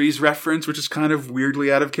Mysteries reference, which is kind of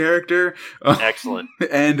weirdly out of character. Excellent.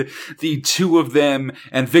 And the two of them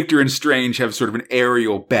and Victor and Strange have sort of an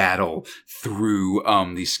aerial battle through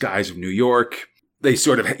the skies of New York. They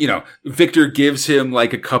sort of, Victor gives him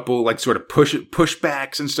like a couple like sort of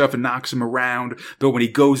pushbacks and stuff and knocks him around. But when he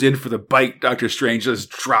goes in for the bite, Doctor Strange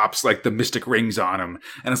just drops like the mystic rings on him.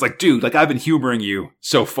 And it's like, dude, like I've been humoring you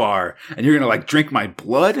so far and you're going to like drink my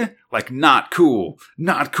blood? Like not cool.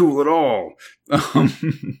 Not cool at all.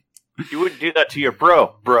 You wouldn't do that to your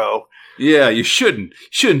bro. Yeah, you shouldn't. You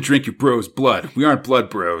shouldn't drink your bro's blood. We aren't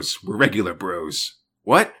blood bros. We're regular bros.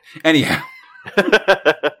 What? Anyhow.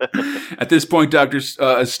 At this point, Doctor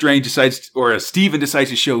Strange Steven decides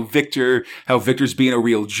to show Victor how Victor's being a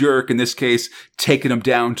real jerk. In this case, taking him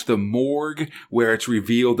down to the morgue, where it's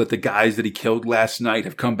revealed that the guys that he killed last night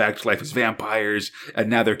have come back to life as vampires,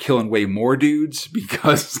 and now they're killing way more dudes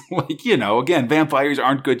because, again, vampires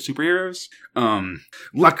aren't good superheroes.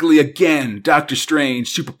 Luckily, again, Doctor Strange,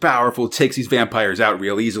 super powerful, takes these vampires out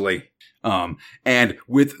real easily. And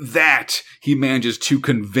with that, he manages to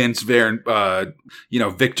convince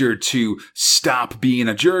Victor to stop being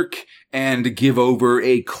a jerk and give over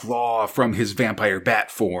a claw from his vampire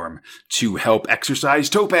bat form to help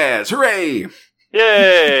exorcise Topaz. Hooray!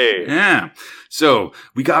 Yay! Yeah. So,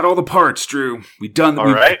 we got all the parts, Drew. We've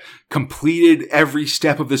completed every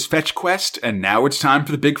step of this fetch quest, and now it's time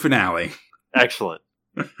for the big finale. Excellent.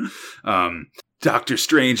 Doctor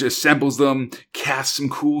Strange assembles them, casts some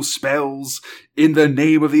cool spells, in the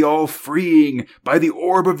name of the all-freeing, by the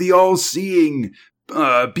orb of the all-seeing,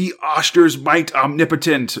 be Oshter's might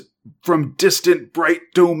omnipotent, from distant bright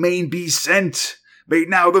domain be sent. May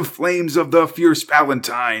now the flames of the fierce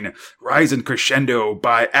Valentine rise in crescendo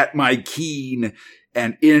at my keen,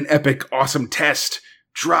 and in an epic awesome test,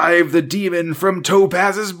 drive the demon from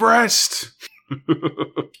Topaz's breast.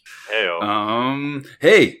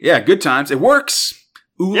 Hey, yeah, good times. It works.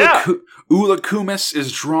 Ula Kumis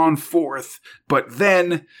is drawn forth, but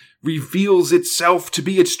then reveals itself to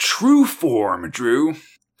be its true form, Drew.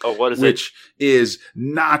 Oh, what is it? Which is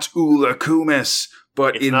not Ula Kumis,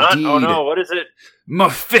 but it's indeed... not? Oh no, what is it?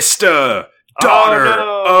 Mephisto, daughter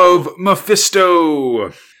of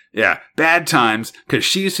Mephisto. Yeah, bad times, because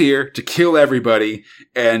she's here to kill everybody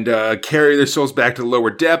and carry their souls back to the lower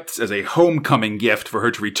depths as a homecoming gift for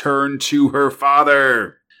her to return to her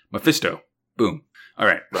father. Mephisto. Boom. All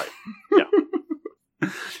right. Right. Yeah.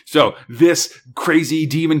 So, this crazy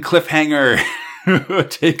demon cliffhanger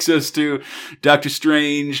takes us to Doctor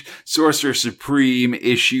Strange, Sorcerer Supreme,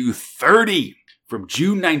 issue 30 from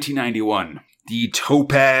June 1991. The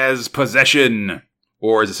Topaz Possession.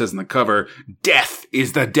 Or, as it says in the cover, Death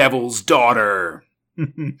is the Devil's Daughter.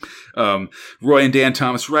 Roy and Dan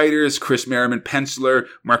Thomas writers, Chris Merriman penciler,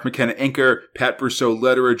 Mark McKenna inker, Pat Brousseau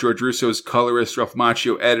letterer, George Russo's colorist, Ralph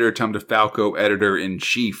Macchio editor, Tom DeFalco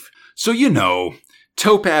editor-in-chief. So,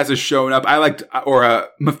 Topaz has shown up.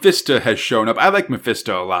 Mephisto has shown up. I like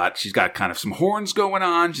Mephisto a lot. She's got kind of some horns going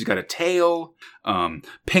on. She's got a tail,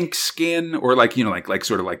 pink skin, or like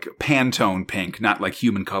sort of like Pantone pink, not like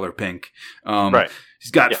human color pink. Right. She's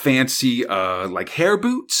got fancy, like hair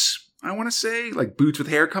boots, I want to say, like boots with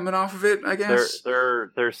hair coming off of it, I guess. They're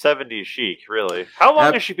 70s chic, really. How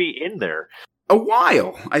long has she been in there? A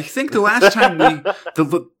while. I think the last time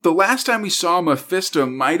the last time we saw Mephisto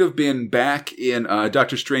might have been back in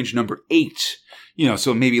Doctor Strange number 8.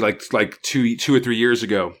 So maybe like 2 or 3 years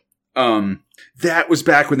ago. that was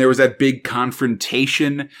back when there was that big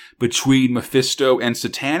confrontation between Mephisto and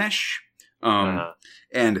Satanish.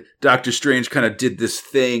 And Doctor Strange kind of did this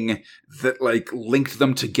thing that, like, linked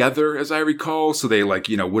them together, as I recall. So they, like,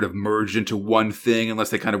 you know, would have merged into one thing unless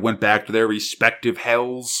they kind of went back to their respective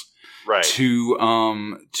hells. Right.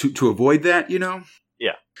 To avoid that, you know?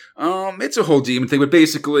 Yeah. It's a whole demon thing, but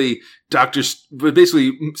basically,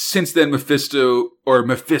 since then, Mephisto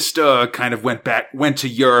kind of went to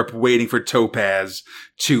Europe waiting for Topaz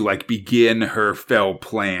to, like, begin her fell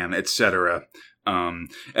plan, etc. And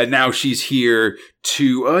now she's here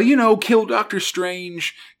to, kill Doctor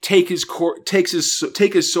Strange, take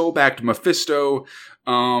his soul back to Mephisto,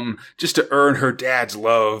 just to earn her dad's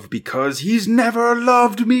love because he's never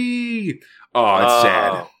loved me. Oh, it's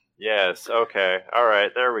sad. Yes, okay. All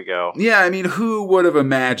right, there we go. Yeah, I mean, who would have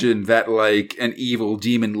imagined that, like, an evil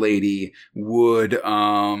demon lady would,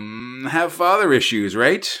 have father issues,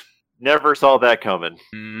 right? Never saw that coming.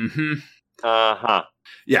 Mm-hmm. Uh-huh.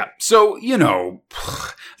 Yeah, so, at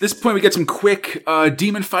this point we get some quick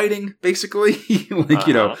demon fighting, basically.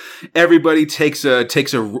 Everybody takes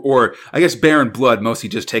a, or I guess Baron Blood mostly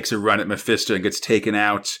just takes a run at Mephisto and gets taken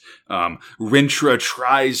out. Rintrah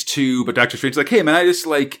tries to, but Doctor Strange's like, hey man, I just,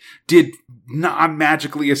 did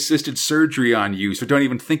non-magically assisted surgery on you, so don't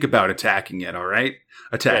even think about attacking it, alright?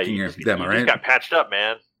 Attacking them, alright? You got patched up,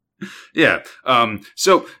 man. Yeah.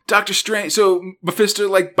 So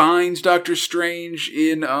Mephisto binds Doctor Strange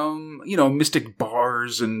in mystic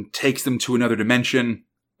bars and takes them to another dimension.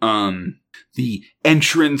 The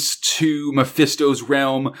entrance to Mephisto's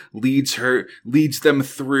realm leads them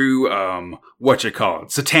through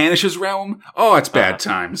Satanish's realm. Oh, it's bad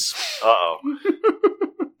times. Uh-oh.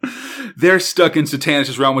 They're stuck in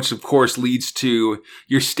Satanish's realm, which of course leads to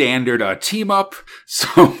your standard team up.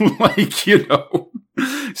 So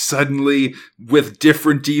suddenly with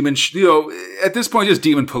different demons, at this point, just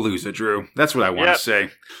Demon Palooza, Drew. That's what I want to say.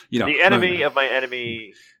 The enemy of my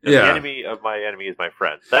enemy. The enemy of my enemy is my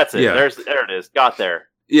friend. That's it. Yeah. There it is. Got there.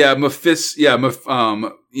 Yeah, Mephisto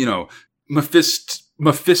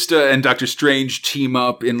and Doctor Strange team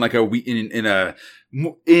up in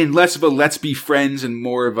in less of a let's be friends and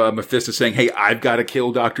more of a Mephisto saying, hey, I've got to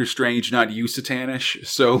kill Doctor Strange, not you, Satanish.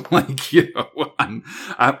 So,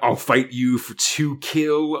 I'll fight you to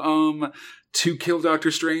kill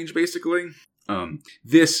Doctor Strange, basically.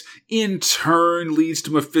 This in turn leads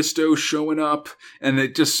to Mephisto showing up, and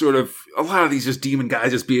it just sort of, a lot of these just demon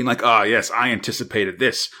guys just being like, yes, I anticipated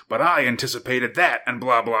this, but I anticipated that, and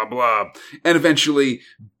blah, blah, blah. And eventually,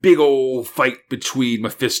 big ol' fight between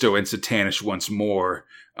Mephisto and Satanish once more.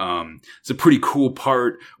 It's a pretty cool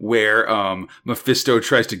part where, Mephisto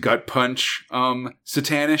tries to gut punch,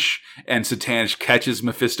 Satanish, and Satanish catches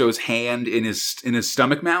Mephisto's hand in his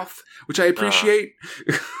stomach mouth, which I appreciate.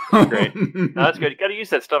 Great. No, that's good. You gotta use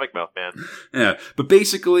that stomach mouth, man. Yeah. But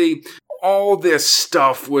basically, all this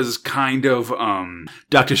stuff was kind of,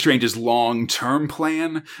 Doctor Strange's long-term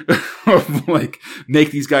plan of,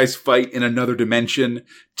 make these guys fight in another dimension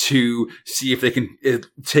to see if they can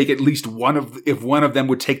take at least if one of them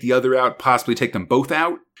would take the other out, possibly take them both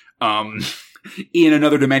out. In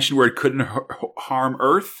another dimension where it couldn't harm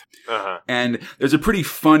Earth. Uh-huh. And there's a pretty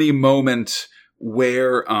funny moment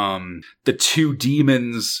where the two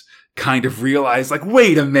demons kind of realize,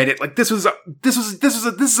 wait a minute, this is a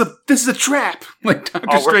trap.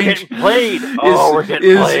 Doctor Strange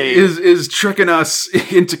is tricking us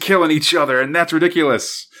into killing each other, and that's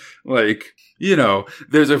ridiculous.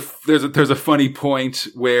 There's a funny point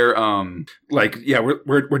where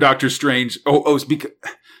where Doctor Strange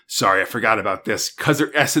sorry, I forgot about this. Because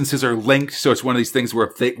their essences are linked, so it's one of these things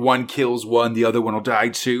where if one kills one, the other one will die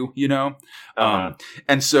too,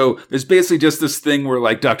 And so there's basically just this thing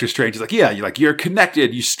where, Doctor Strange is you're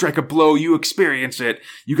connected, you strike a blow, you experience it.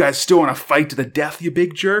 You guys still want to fight to the death, you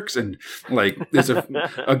big jerks? And, there's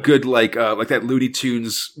a good, that Looney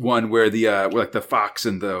Tunes one where the fox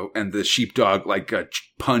and the sheepdog,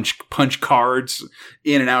 punch cards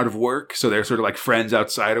in and out of work. So they're sort of friends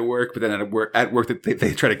outside of work, but then at work that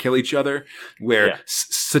they try to kill each other, where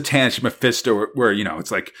Satanish Mephisto, where,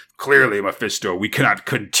 it's clearly Mephisto, we cannot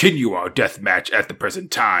continue our death match at the present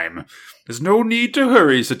time. There's no need to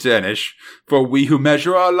hurry, Satanish, for we who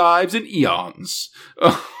measure our lives in eons.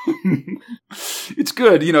 It's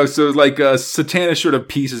good, so Satanish sort of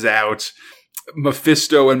pieces out.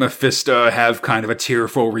 Mephisto and Mephisto have kind of a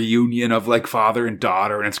tearful reunion of father and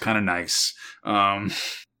daughter, and it's kind of nice.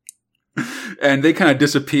 And they kind of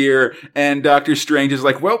disappear, and Doctor Strange is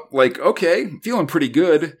like, well, like, okay, feeling pretty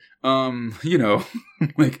good. You know,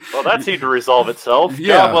 like, well, that seemed to resolve itself.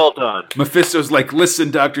 Yeah. Job well done. Mephisto's like,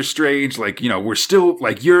 listen, Doctor Strange, like, you know, we're still,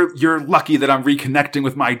 like, you're lucky that I'm reconnecting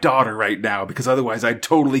with my daughter right now, because otherwise I'd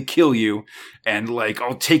totally kill you, and, like,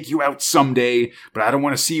 I'll take you out someday, but I don't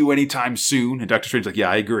want to see you anytime soon. And Doctor Strange's like, yeah,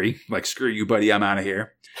 I agree. Like, screw you, buddy, I'm out of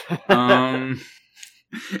here.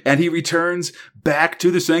 And he returns back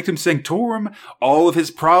to the Sanctum Sanctorum, all of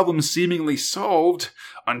his problems seemingly solved,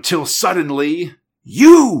 until suddenly,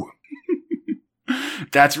 you!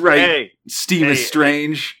 That's right, Hey, Stephen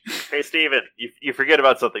Strange. Hey, Steven, you forget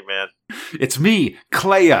about something, man. It's me,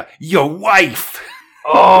 Clea, your wife!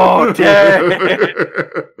 Oh, dang!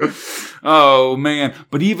 Oh, man.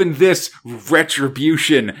 But even this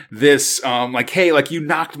retribution, this, like, hey, like, you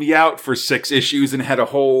knocked me out for 6 issues and had a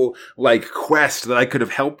whole, like, quest that I could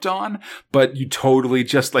have helped on, but you totally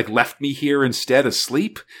just, like, left me here instead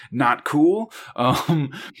asleep? Not cool.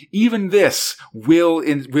 Even this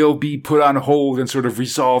will be put on hold and sort of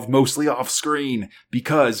resolved mostly off screen,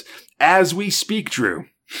 because as we speak, Drew.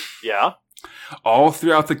 Yeah? All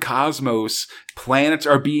throughout the cosmos, planets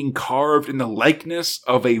are being carved in the likeness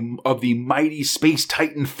of the mighty space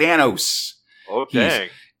titan Thanos. Okay.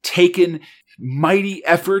 He's taken mighty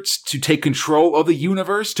efforts to take control of the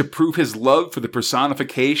universe to prove his love for the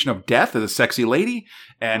personification of death as a sexy lady.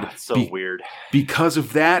 And That's so weird. Because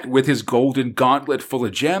of that, with his golden gauntlet full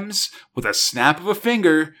of gems, with a snap of a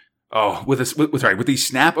finger, with the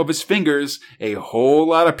snap of his fingers, a whole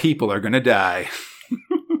lot of people are gonna die.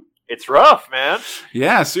 It's rough, man.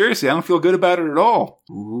 Yeah, seriously, I don't feel good about it at all.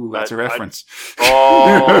 Ooh, that's a reference.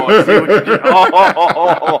 I see what you did.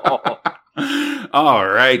 Oh. All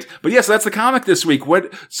right, but yes, that's the comic this week.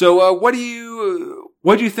 What do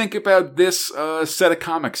you think about this set of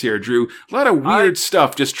comics here, Drew? A lot of weird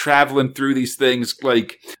stuff, just traveling through these things.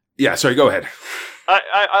 Like, yeah, sorry, go ahead.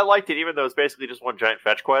 I liked it, even though it's basically just one giant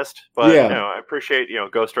fetch quest. But Yeah. you know, I appreciate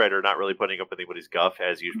Ghost Rider not really putting up with anybody's guff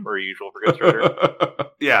as usual for Ghost Rider.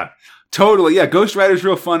 Yeah, totally. Yeah, Ghost Rider's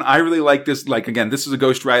real fun. I really like this. Like, again, this is a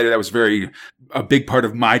Ghost Rider that was a big part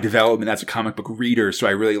of my development as a comic book reader. So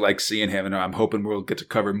I really like seeing him, and I'm hoping we'll get to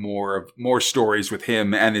cover more stories with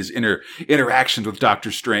him and his interactions with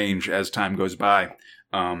Doctor Strange as time goes by.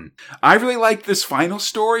 I really liked this final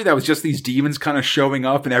story that was just these demons kind of showing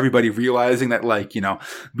up and everybody realizing that, like,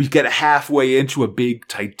 we get halfway into a big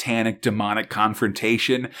titanic demonic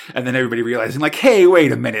confrontation and then everybody realizing, like, hey,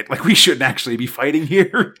 wait a minute, like, we shouldn't actually be fighting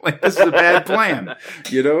here. Like, this is a bad plan,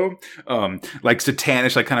 like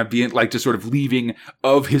Satanish, like, kind of being, like, just sort of leaving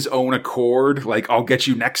of his own accord. Like, I'll get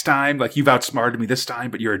you next time. Like, you've outsmarted me this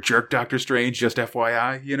time, but you're a jerk, Doctor Strange, just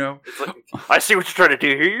FYI, It's like, I see what you're trying to do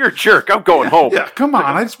here. You're a jerk. I'm going home. Yeah, come on.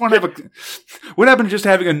 I just want to have what happened to just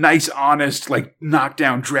having a nice, honest, like,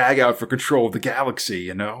 knockdown drag out for control of the galaxy,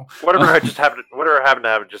 Whatever happened to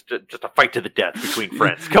have just a fight to the death between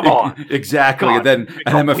friends. Come on. Exactly. God, and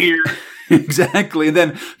then weird. Exactly. And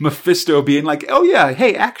then Mephisto being like, oh yeah,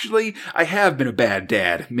 hey, actually, I have been a bad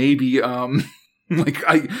dad. Maybe,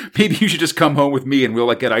 maybe you should just come home with me and we'll,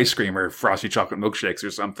 like, get ice cream or frosty chocolate milkshakes or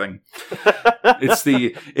something. It's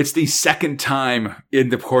the second time in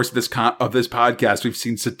the course of this podcast we've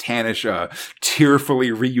seen Satanish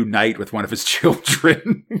tearfully reunite with one of his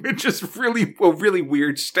children, which is really a really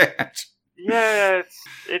weird stat. Yeah,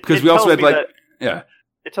 because we also had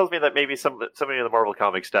It tells me that maybe somebody in the Marvel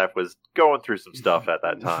Comics staff was going through some stuff at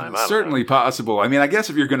that time. Certainly possible. I mean, I guess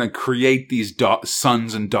if you're going to create these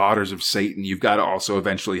sons and daughters of Satan, you've got to also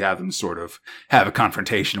eventually have them sort of have a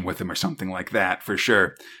confrontation with him or something like that, for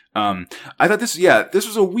sure. I thought this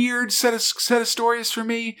was a weird set of stories for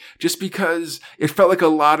me, just because it felt like a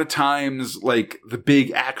lot of times, like,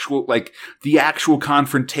 the actual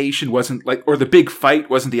confrontation wasn't, like, or the big fight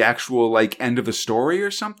wasn't the actual, like, end of the story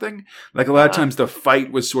or something. Like, a lot of times the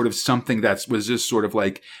fight was sort of something that was just sort of,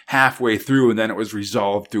 like, halfway through and then it was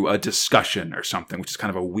resolved through a discussion or something, which is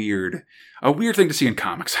kind of a weird thing to see in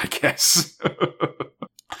comics, I guess.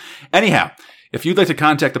 Anyhow, if you'd like to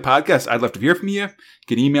contact the podcast, I'd love to hear from you. You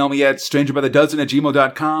can email me at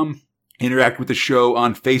strangerbythedozen@gmail.com. Interact with the show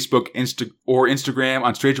on Facebook or Instagram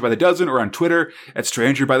on Stranger by the Dozen, or on Twitter at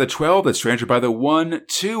Stranger by the 12. That's Stranger by the 1,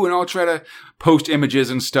 2. And I'll try to post images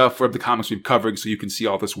and stuff of the comics we've covered so you can see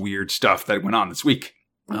all this weird stuff that went on this week.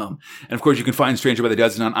 And of course, you can find Stranger by the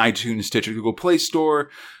Dozen on iTunes, Stitcher, Google Play Store,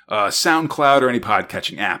 SoundCloud, or any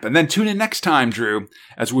podcatching app. And then tune in next time, Drew,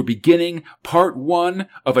 as we're beginning part 1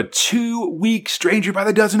 of a 2-week Stranger by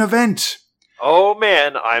the Dozen event. Oh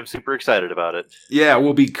man, I'm super excited about it. Yeah,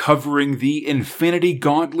 we'll be covering the Infinity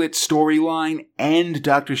Gauntlet storyline and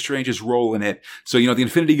Doctor Strange's role in it. So, the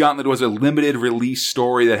Infinity Gauntlet was a limited release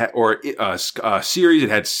story that had, or a series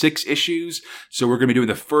that had 6 issues. So we're going to be doing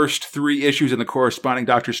the first 3 issues and the corresponding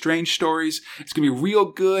Doctor Strange stories. It's going to be real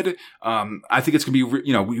good. I think it's going to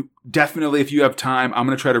be, we definitely, if you have time, I'm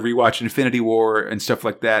going to try to rewatch Infinity War and stuff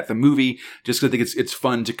like that, the movie, just because I think it's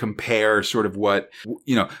fun to compare sort of what,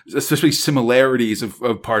 especially similarities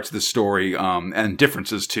of parts of the story, and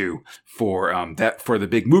differences too for the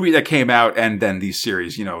big movie that came out and then these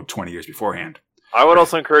series, 20 years beforehand. I would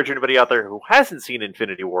also encourage anybody out there who hasn't seen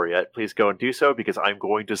Infinity War yet, please go and do so, because I'm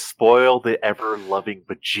going to spoil the ever-loving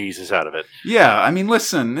bejesus out of it. Yeah, I mean,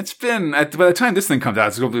 listen, it's been, by the time this thing comes out,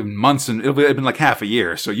 it's going to be months, and it'll been like half a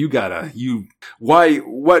year, so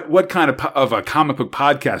what kind of a comic book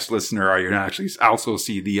podcast listener are you to actually also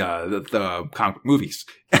see the comic book movies?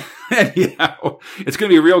 Anyhow, it's going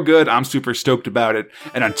to be real good. I'm super stoked about it.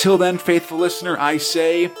 And until then, faithful listener, I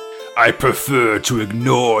say, I prefer to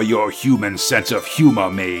ignore your human sense of humor,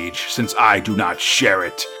 Mage, since I do not share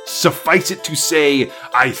it. Suffice it to say,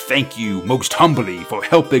 I thank you most humbly for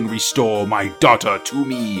helping restore my daughter to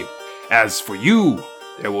me. As for you,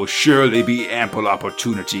 there will surely be ample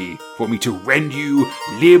opportunity for me to rend you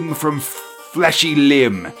limb from fleshy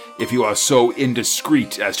limb if you are so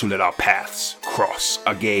indiscreet as to let our paths cross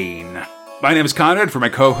again. My name is Conrad. For my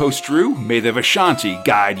co-host Drew, may the Vishanti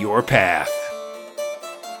guide your path.